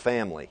need this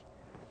family.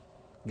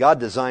 God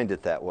designed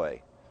it that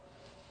way.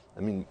 I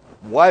mean,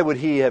 why would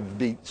He have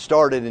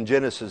started in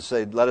Genesis and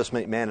say, "Let us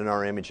make man in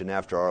our image and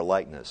after our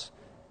likeness"?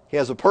 He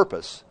has a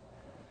purpose.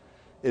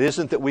 It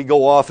isn't that we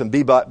go off and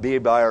be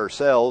by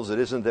ourselves. It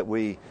isn't that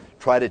we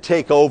try to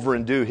take over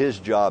and do His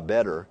job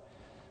better.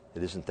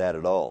 It isn't that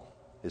at all.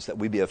 It's that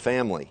we be a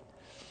family.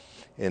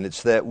 And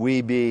it's that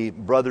we be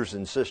brothers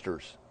and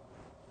sisters,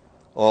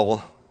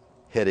 all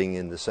heading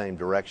in the same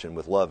direction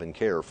with love and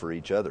care for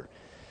each other.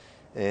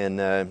 And,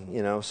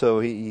 so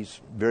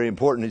He's very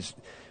important.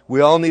 We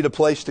all need a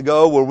place to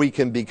go where we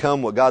can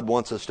become what God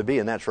wants us to be,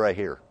 and that's right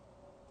here.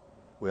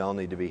 We all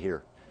need to be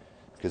here,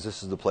 because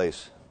this is the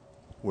place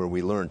where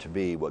we learn to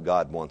be what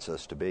God wants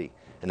us to be,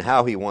 and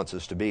how He wants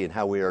us to be, and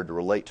how we are to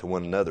relate to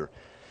one another.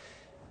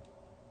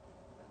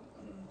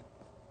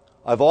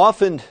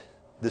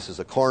 This is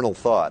a carnal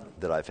thought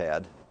that I've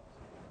had,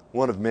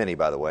 one of many,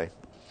 by the way,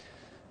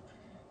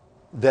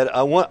 that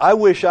I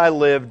wish I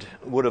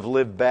would have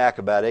lived back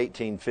about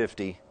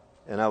 1850,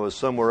 and I was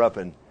somewhere up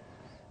in,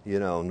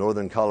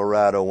 northern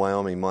Colorado,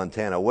 Wyoming,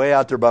 Montana, way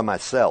out there by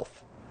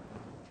myself.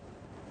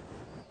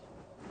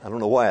 I don't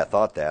know why I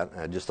thought that.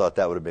 I just thought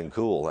that would have been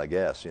cool, I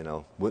guess,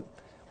 Wouldn't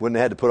have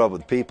had to put up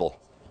with people.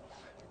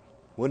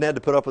 Wouldn't have had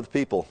to put up with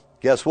people.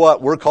 Guess what?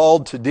 We're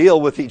called to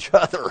deal with each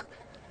other.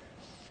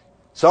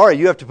 Sorry,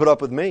 you have to put up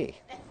with me.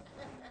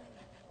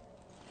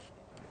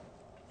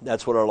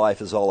 That's what our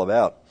life is all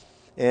about.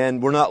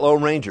 And we're not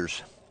Lone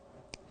Rangers.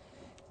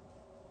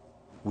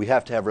 We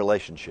have to have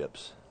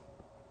relationships.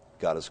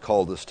 God has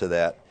called us to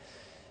that.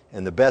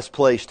 And the best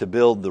place to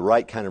build the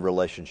right kind of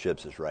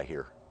relationships is right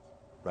here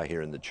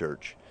in the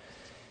church.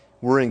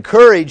 We're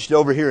encouraged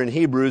over here in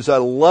Hebrews. I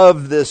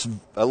love this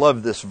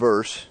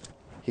verse.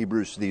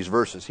 Hebrews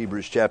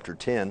chapter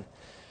 10.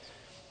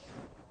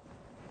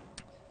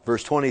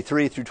 Verse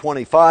 23 through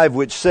 25,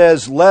 which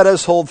says, "Let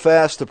us hold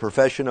fast the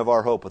profession of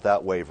our hope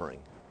without wavering."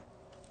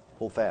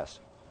 Hold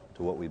fast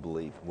to what we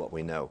believe, what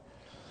we know.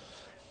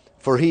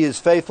 "For He is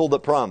faithful that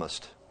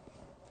promised."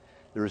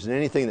 There isn't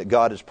anything that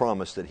God has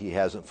promised that He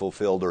hasn't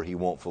fulfilled or He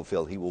won't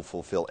fulfill. He will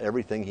fulfill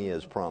everything He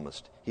has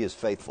promised. He is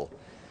faithful.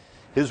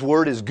 His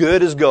word is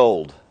good as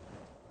gold.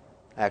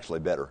 Actually,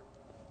 better.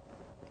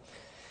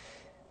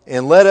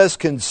 "And let us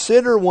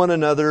consider one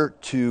another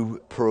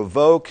to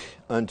provoke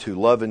unto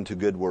love and to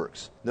good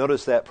works."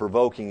 Notice that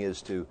provoking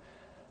is to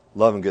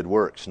love and good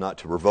works, not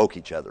to provoke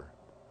each other,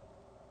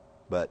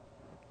 but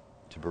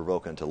to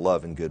provoke unto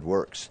love and good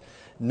works.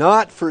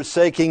 "Not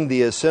forsaking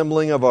the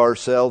assembling of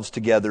ourselves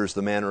together as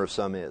the manner of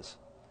some is."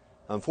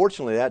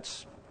 Unfortunately,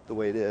 that's the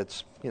way it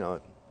is.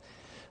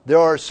 There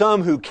are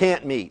some who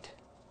can't meet.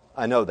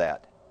 I know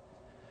that.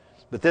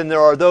 But then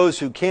there are those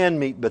who can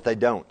meet, but they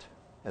don't.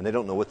 And they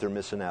don't know what they're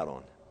missing out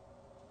on.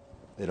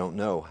 They don't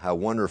know how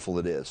wonderful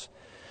it is.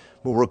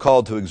 But we're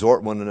called to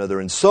exhort one another,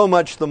 and so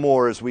much the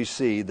more as we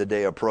see the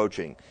day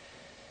approaching.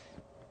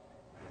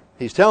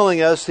 He's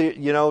telling us,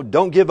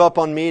 don't give up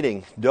on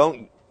meeting.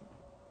 Don't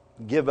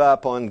give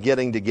up on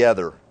getting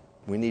together.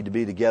 We need to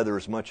be together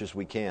as much as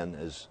we can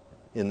as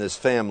in this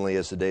family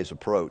as the days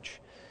approach.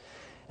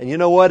 And you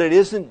know what? It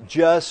isn't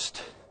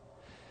just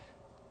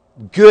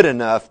good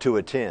enough to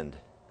attend.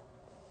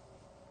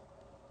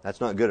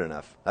 That's not good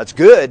enough. That's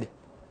good,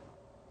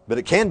 but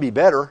it can be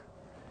better.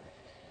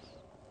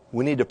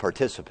 We need to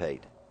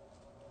participate.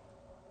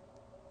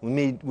 We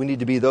need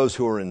to be those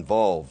who are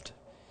involved.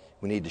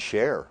 We need to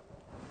share.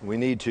 We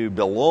need to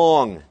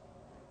belong.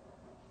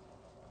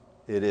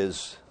 It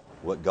is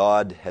what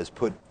God has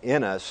put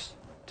in us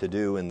to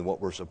do and what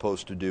we're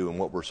supposed to do and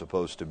what we're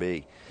supposed to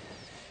be.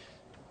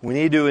 We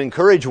need to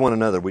encourage one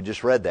another. We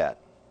just read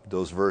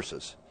those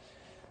verses.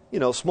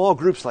 Small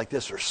groups like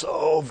this are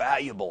so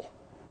valuable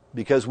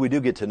because we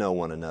do get to know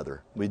one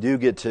another. We do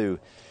get to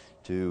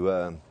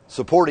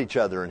support each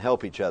other and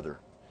help each other.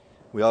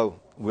 We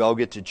all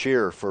get to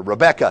cheer for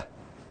Rebecca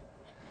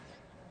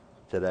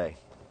today.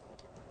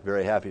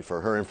 Very happy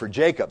for her and for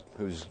Jacob,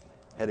 who's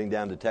heading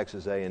down to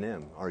Texas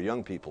A&M, our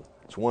young people.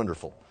 It's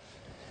wonderful.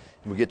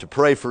 We get to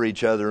pray for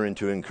each other and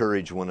to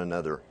encourage one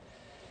another.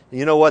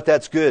 You know what?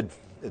 That's good.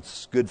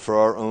 It's good for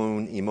our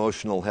own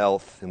emotional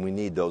health, and we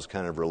need those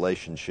kind of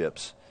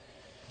relationships.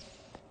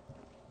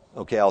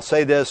 Okay, I'll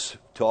say this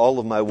to all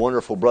of my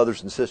wonderful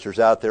brothers and sisters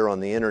out there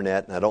on the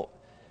internet, and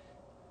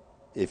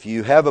if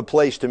you have a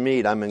place to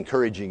meet, I'm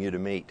encouraging you to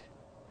meet.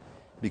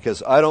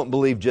 Because I don't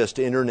believe just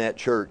internet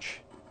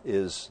church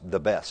is the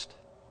best.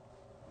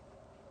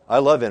 I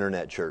love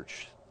internet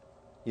church,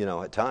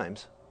 at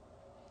times.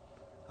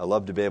 I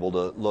love to be able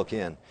to look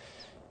in.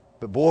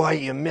 But boy,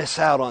 you miss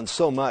out on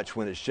so much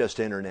when it's just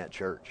internet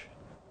church.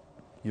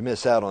 You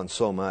miss out on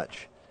so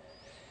much.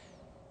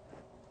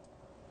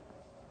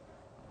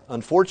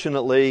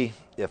 Unfortunately,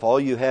 if all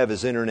you have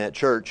is internet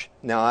church,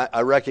 now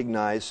I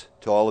recognize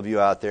to all of you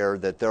out there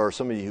that there are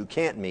some of you who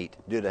can't meet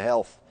due to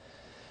health,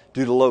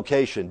 due to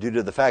location, due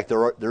to the fact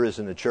there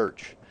isn't a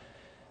church.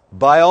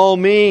 By all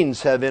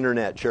means, have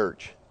internet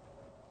church,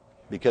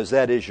 because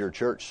that is your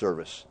church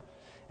service.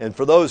 And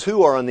for those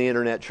who are on the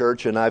internet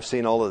church, and I've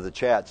seen all of the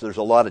chats, there's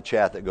a lot of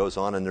chat that goes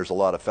on, and there's a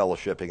lot of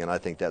fellowshipping, and I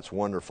think that's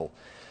wonderful.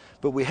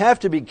 But we have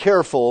to be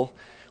careful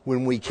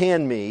when we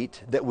can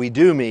meet, that we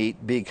do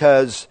meet,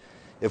 because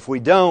if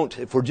we don't,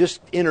 if we're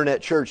just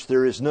internet church,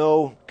 there is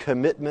no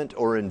commitment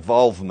or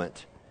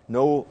involvement.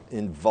 No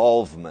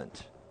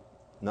involvement.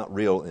 Not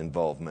real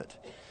involvement.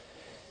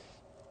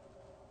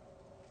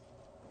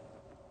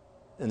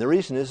 And the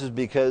reason is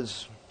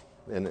because,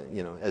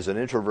 as an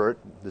introvert,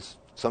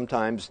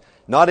 sometimes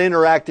not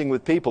interacting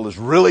with people is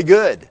really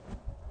good.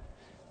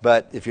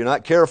 But if you're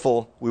not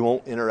careful, we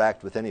won't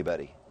interact with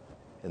anybody.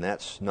 And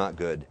that's not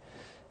good.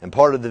 And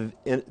part of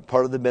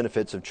the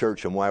benefits of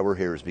church and why we're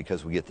here is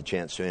because we get the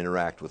chance to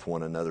interact with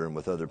one another and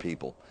with other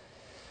people.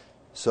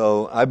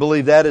 So I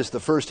believe that is the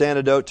first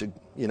antidote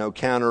to,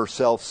 counter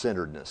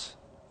self-centeredness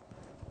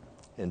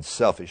and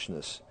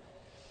selfishness.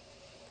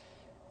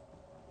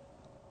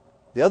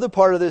 The other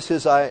part of this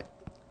is I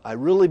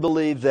really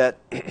believe that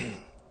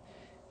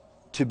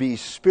to be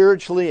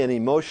spiritually and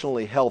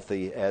emotionally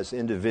healthy as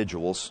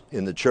individuals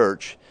in the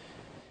church,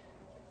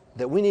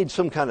 that we need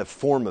some kind of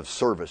form of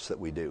service that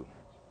we do.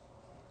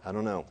 I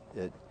don't know.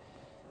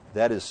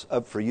 That is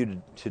up for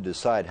you to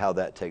decide how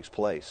that takes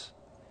place.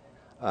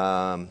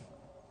 I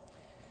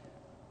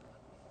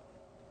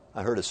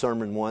heard a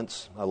sermon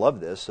once, I love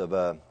this,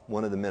 of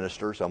one of the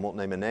ministers, I won't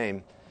name a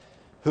name,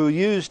 who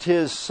used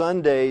his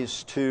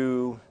Sundays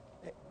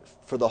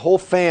for the whole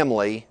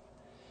family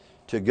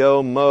to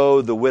go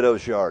mow the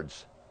widows'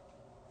 yards.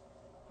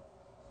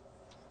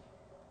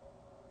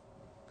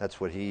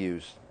 That's what he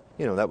used.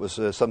 That was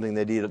something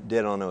they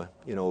did on a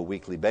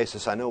weekly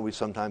basis. I know we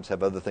sometimes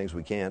have other things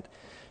we can't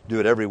do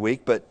it every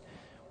week, but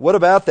what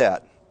about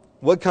that?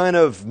 What kind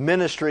of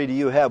ministry do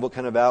you have? What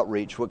kind of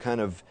outreach? What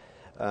kind of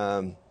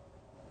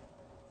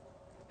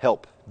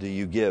help do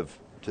you give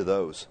to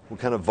those? What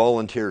kind of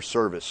volunteer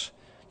service?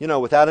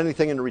 Without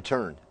anything in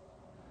return.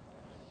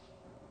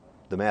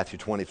 The Matthew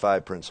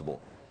 25 principle.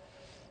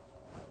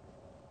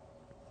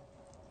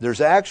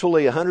 There's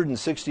actually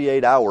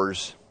 168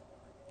 hours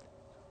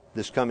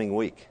this coming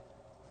week.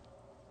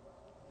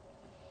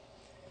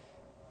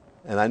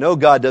 And I know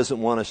God doesn't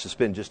want us to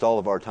spend just all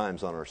of our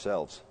times on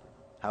ourselves.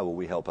 How will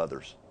we help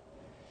others?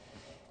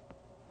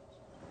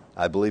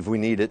 I believe we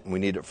need it, and we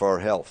need it for our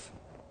health.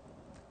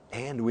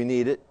 And we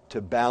need it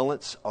to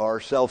balance our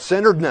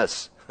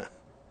self-centeredness.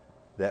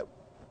 That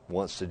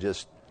wants to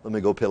just, let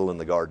me go piddle in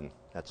the garden.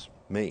 That's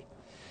me.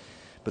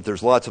 But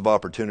there's lots of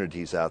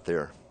opportunities out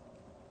there.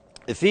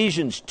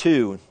 Ephesians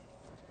 2:10.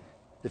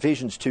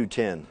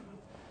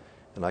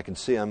 And I can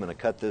see I'm going to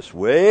cut this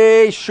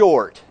way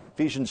short.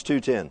 Ephesians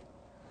 2:10.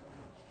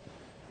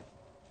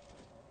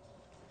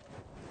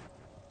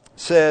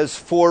 Says,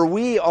 "For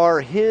we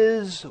are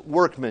His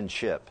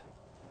workmanship,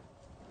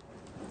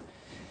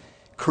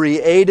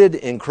 created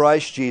in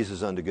Christ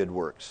Jesus unto good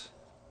works."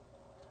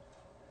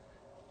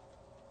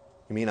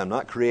 You mean I'm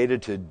not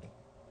created to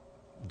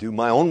do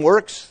my own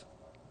works?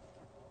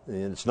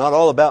 And it's not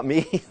all about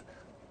me?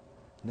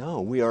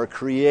 No, we are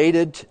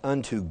created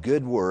unto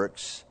good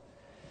works,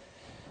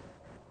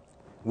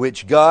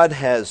 which God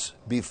has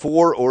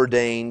before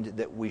ordained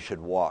that we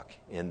should walk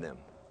in them.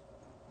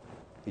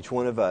 Each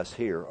one of us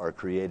here are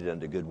created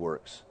unto good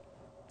works.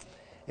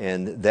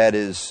 And that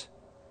is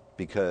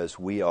because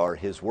we are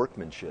His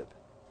workmanship.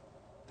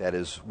 That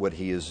is what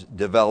He is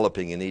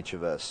developing in each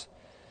of us.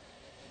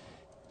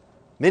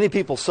 Many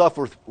people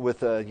suffer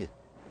with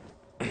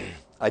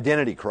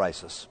identity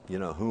crisis.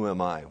 Who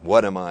am I?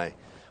 What am I?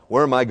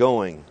 Where am I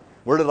going?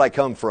 Where did I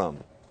come from?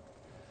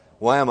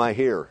 Why am I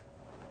here?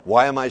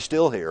 Why am I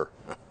still here?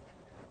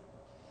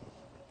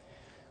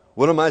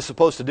 What am I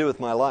supposed to do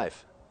with my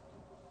life?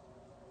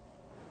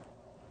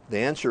 The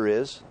answer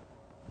is,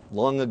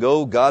 long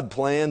ago, God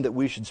planned that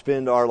we should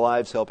spend our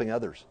lives helping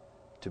others,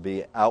 to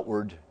be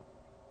outward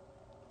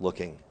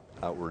looking,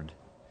 outward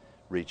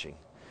reaching.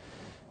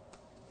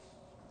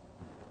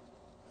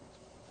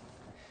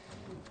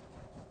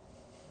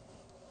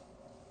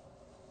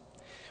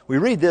 We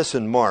read this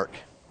in Mark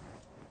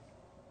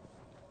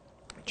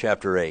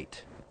chapter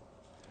 8.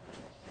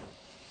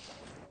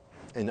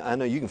 And I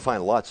know you can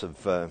find lots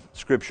of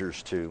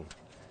scriptures to,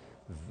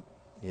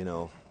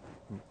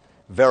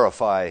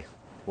 verify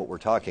what we're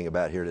talking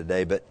about here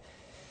today. But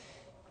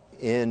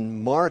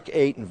in Mark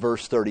 8 and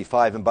verse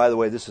 35, and by the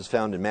way, this is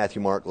found in Matthew,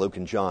 Mark, Luke,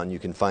 and John. You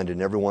can find it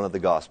in every one of the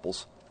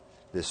Gospels.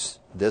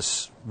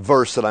 This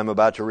verse that I'm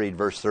about to read,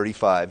 verse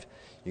 35,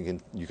 you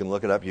can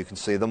look it up, you can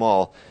see them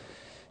all.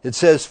 It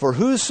says, "For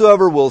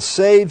whosoever will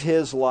save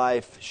his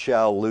life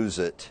shall lose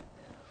it.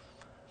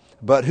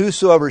 But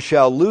whosoever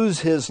shall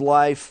lose his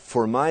life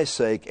for my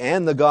sake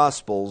and the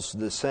gospel's,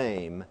 the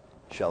same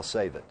shall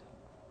save it."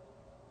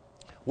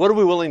 What are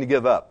we willing to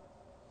give up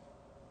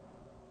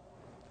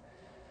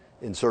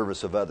in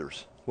service of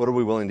others? What are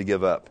we willing to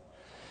give up?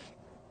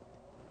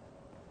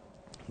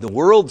 The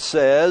world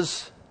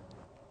says,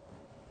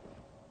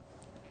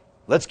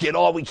 let's get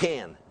all we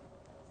can.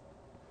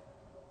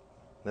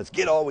 Let's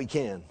get all we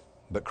can.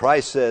 But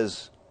Christ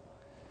says,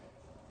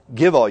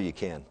 give all you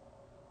can.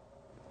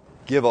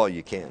 Give all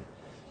you can.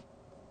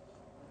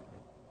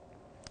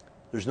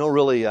 There's no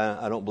really,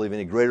 I don't believe,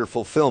 any greater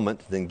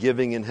fulfillment than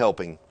giving and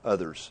helping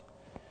others.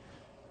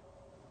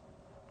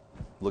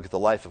 Look at the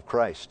life of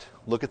Christ.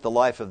 Look at the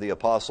life of the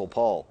Apostle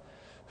Paul,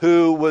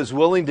 who was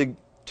willing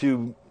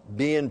to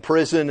be in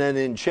prison and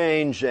in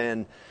chains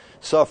and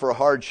suffer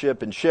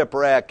hardship and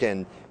shipwreck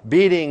and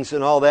beatings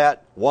and all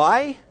that.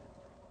 Why?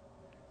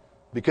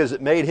 Because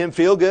it made him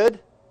feel good?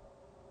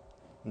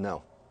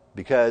 No.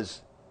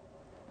 Because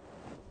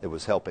it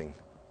was helping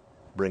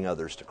bring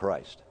others to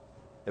Christ.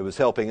 It was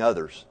helping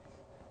others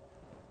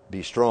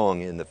be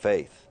strong in the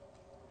faith.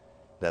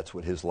 That's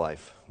what his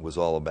life was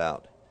all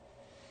about.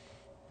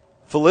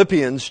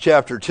 Philippians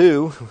chapter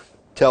 2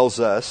 tells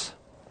us,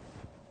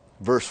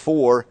 verse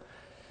 4,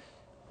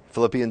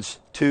 Philippians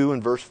 2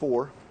 and verse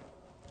 4,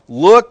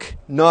 "Look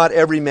not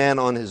every man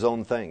on his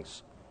own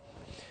things,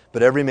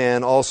 but every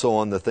man also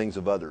on the things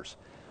of others."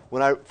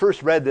 When I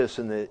first read this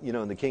in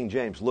the King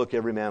James, look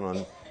every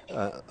man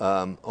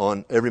look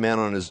not every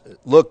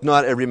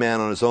man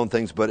on his own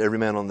things, but every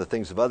man on the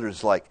things of others.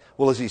 It's like,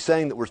 well, is he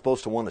saying that we're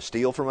supposed to want to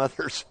steal from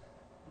others?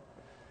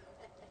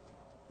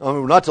 I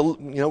mean,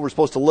 we're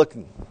supposed to look.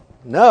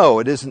 No,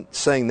 it isn't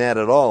saying that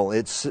at all.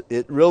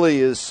 It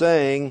really is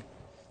saying,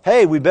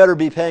 hey, we better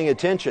be paying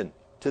attention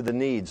to the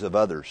needs of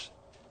others,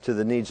 to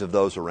the needs of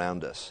those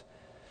around us.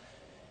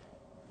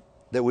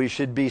 That we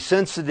should be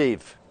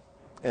sensitive,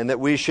 and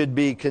that we should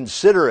be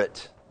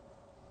considerate,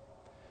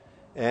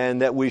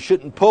 and that we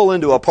shouldn't pull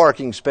into a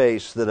parking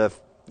space that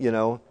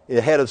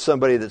ahead of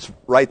somebody that's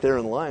right there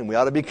in line. We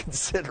ought to be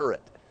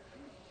considerate.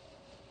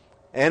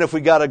 And if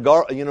we got a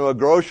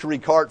grocery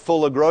cart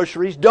full of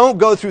groceries, don't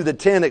go through the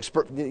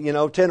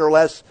 10 or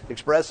less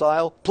express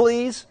aisle,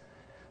 please.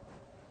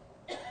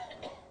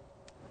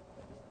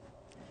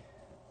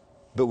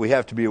 But we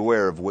have to be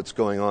aware of what's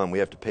going on. We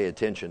have to pay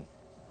attention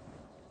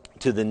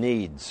to the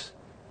needs.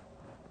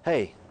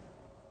 Hey,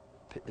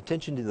 pay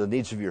attention to the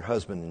needs of your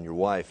husband and your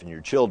wife and your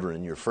children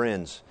and your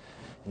friends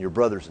and your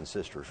brothers and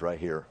sisters right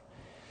here.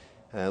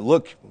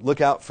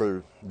 Look out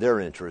for their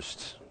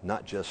interests,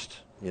 not just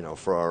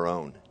for our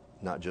own.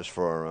 Not just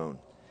for our own.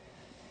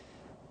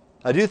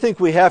 I do think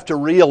we have to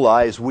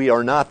realize we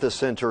are not the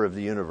center of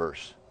the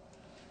universe.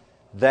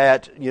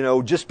 That,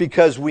 just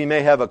because we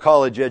may have a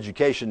college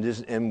education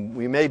and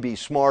we may be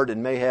smart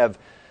and may have,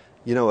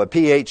 a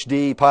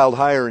PhD piled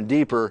higher and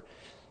deeper,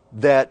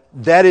 that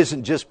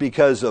isn't just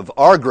because of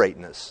our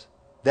greatness.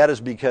 That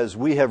is because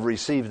we have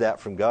received that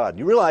from God.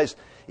 You realize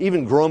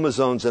even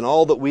chromosomes and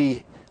all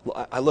that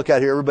I look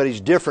out here,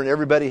 everybody's different.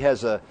 Everybody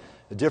has a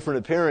different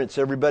appearance.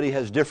 Everybody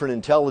has different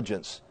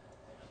intelligence.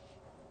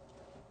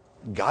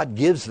 God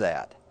gives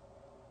that.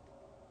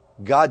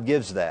 God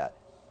gives that.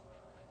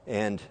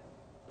 And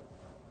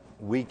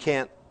we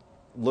can't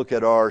look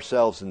at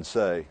ourselves and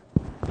say,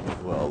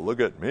 well, look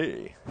at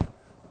me.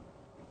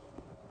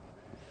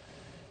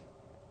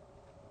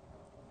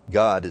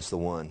 God is the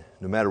one.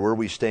 No matter where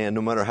we stand,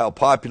 no matter how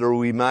popular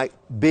we might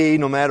be,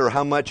 no matter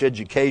how much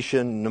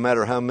education, no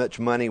matter how much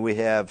money we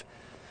have,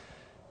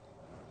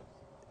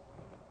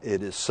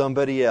 it is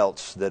somebody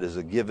else that has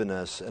given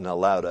us and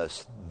allowed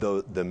us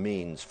the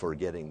means for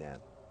getting that.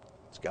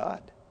 It's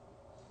God.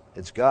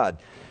 It's God.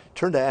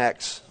 Turn to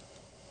Acts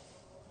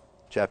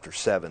chapter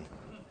 7.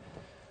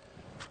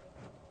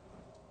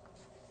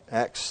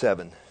 Acts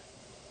 7.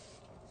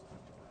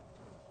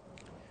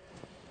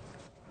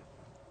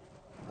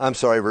 I'm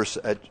sorry,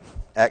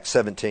 Acts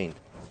 17.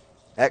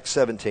 Acts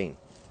 17.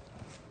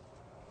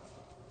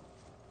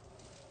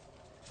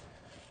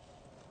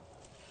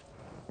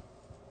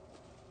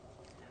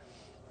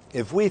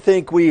 If we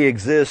think we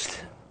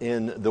exist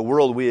in the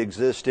world we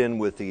exist in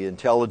with the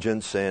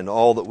intelligence and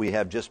all that we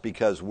have just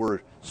because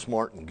we're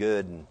smart and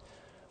good and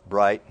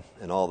bright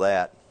and all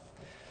that,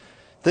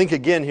 think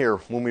again here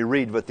when we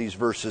read what these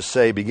verses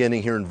say,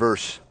 beginning here in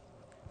verse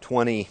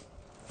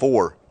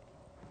 24.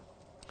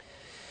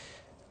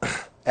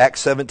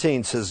 Acts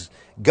 17 says,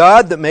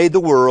 "God that made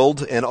the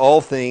world and all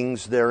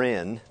things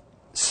therein,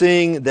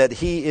 seeing that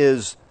He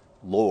is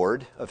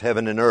Lord of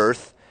heaven and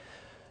earth,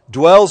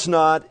 dwells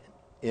not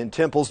in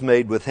temples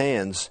made with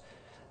hands,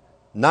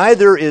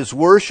 neither is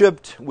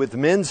worshipped with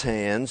men's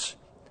hands,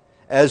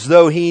 as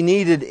though He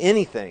needed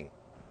anything,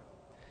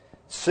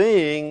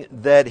 seeing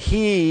that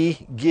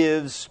He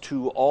gives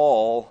to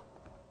all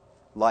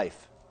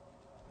life."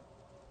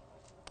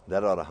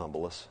 That ought to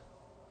humble us.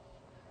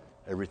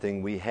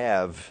 Everything we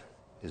have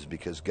is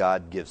because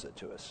God gives it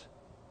to us.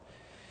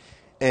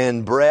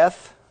 And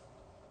breath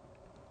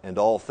and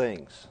all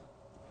things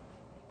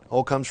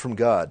all comes from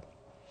God.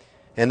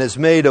 And is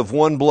made of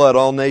one blood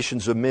all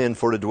nations of men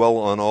for to dwell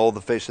on all the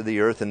face of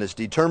the earth, and has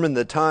determined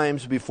the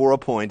times before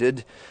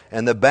appointed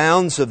and the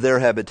bounds of their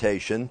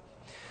habitation,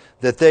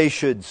 that they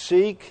should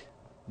seek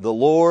the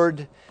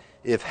Lord,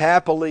 if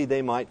happily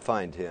they might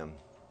find Him.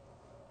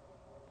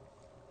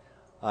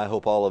 I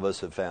hope all of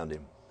us have found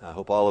Him. I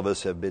hope all of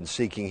us have been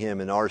seeking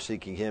Him and are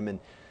seeking Him, and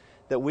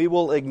that we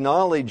will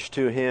acknowledge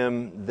to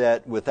Him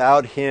that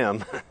without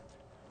Him,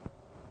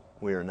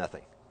 we are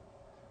nothing.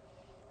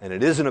 And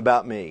it isn't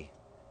about me.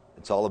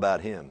 It's all about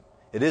Him.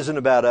 It isn't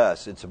about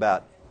us. It's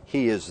about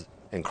He is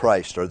and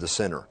Christ are the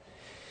center.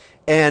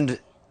 And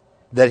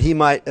that He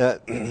might,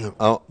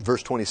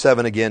 verse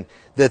 27 again,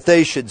 that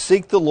they should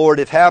seek the Lord,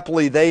 if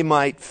happily they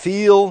might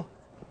feel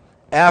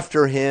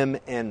after Him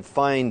and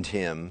find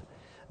Him,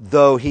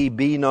 though He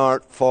be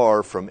not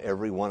far from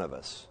every one of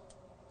us.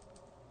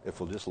 If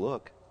we'll just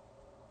look.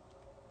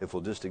 If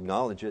we'll just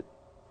acknowledge it,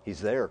 He's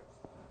there.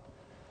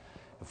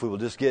 If we will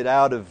just get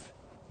out of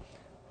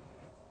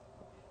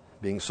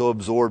being so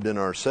absorbed in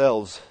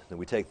ourselves that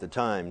we take the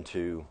time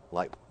to,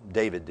 like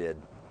David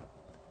did,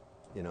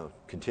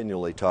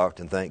 continually talked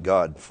and thank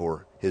God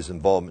for His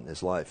involvement in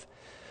his life.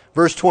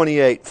 Verse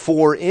 28,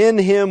 for in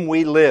Him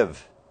we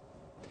live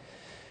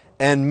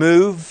and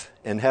move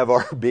and have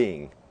our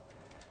being.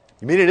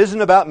 You mean it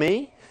isn't about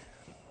me?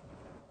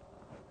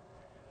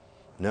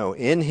 No,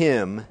 in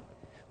Him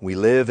we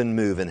live and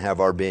move and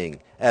have our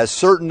being. As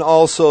certain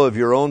also of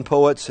your own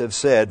poets have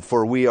said,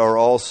 for we are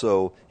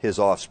also His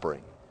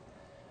offspring.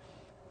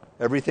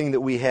 Everything that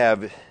we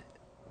have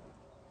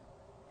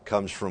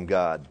comes from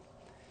God.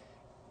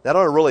 That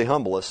ought to really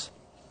humble us.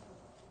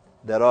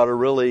 That ought to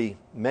really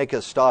make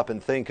us stop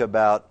and think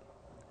about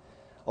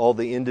all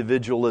the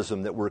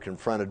individualism that we're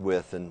confronted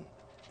with, and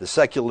the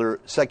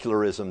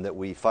secularism that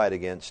we fight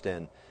against,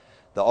 and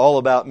the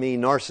all-about-me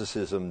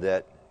narcissism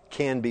that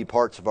can be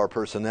parts of our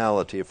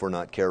personality if we're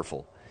not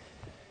careful.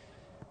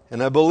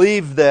 And I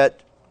believe that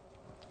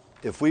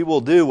if we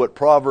will do what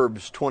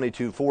Proverbs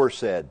 22:4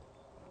 said,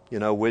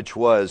 which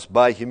was,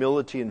 by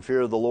humility and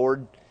fear of the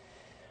Lord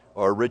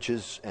are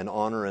riches and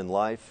honor and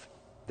life,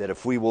 that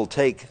if we will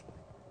take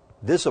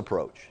this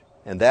approach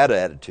and that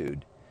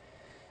attitude,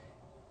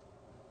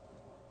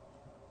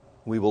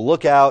 we will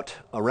look out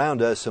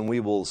around us and we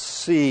will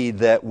see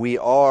that we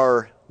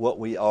are what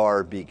we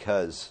are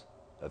because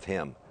of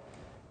Him.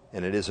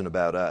 And it isn't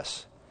about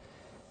us.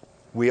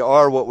 We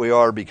are what we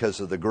are because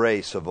of the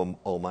grace of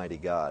Almighty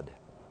God.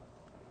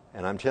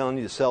 And I'm telling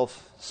you,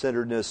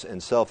 self-centeredness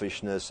and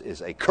selfishness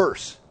is a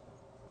curse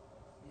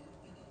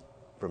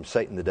from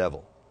Satan the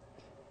devil.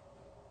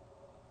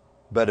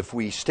 But if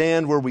we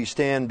stand where we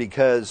stand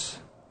because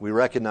we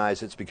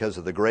recognize it's because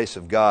of the grace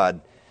of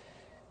God,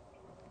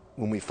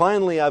 when we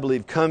finally, I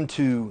believe, come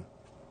to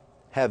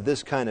have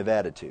this kind of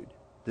attitude,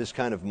 this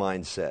kind of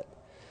mindset,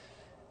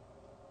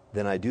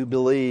 then I do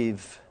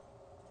believe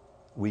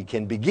we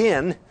can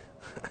begin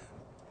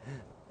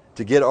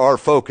to get our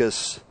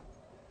focus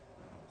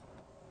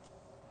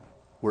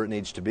where it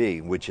needs to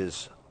be, which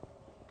is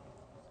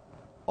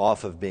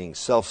off of being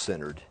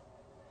self-centered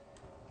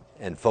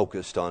and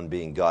focused on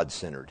being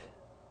God-centered.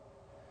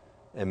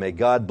 And may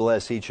God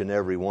bless each and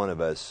every one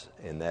of us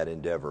in that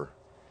endeavor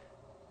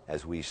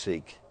as we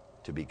seek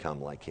to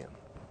become like Him.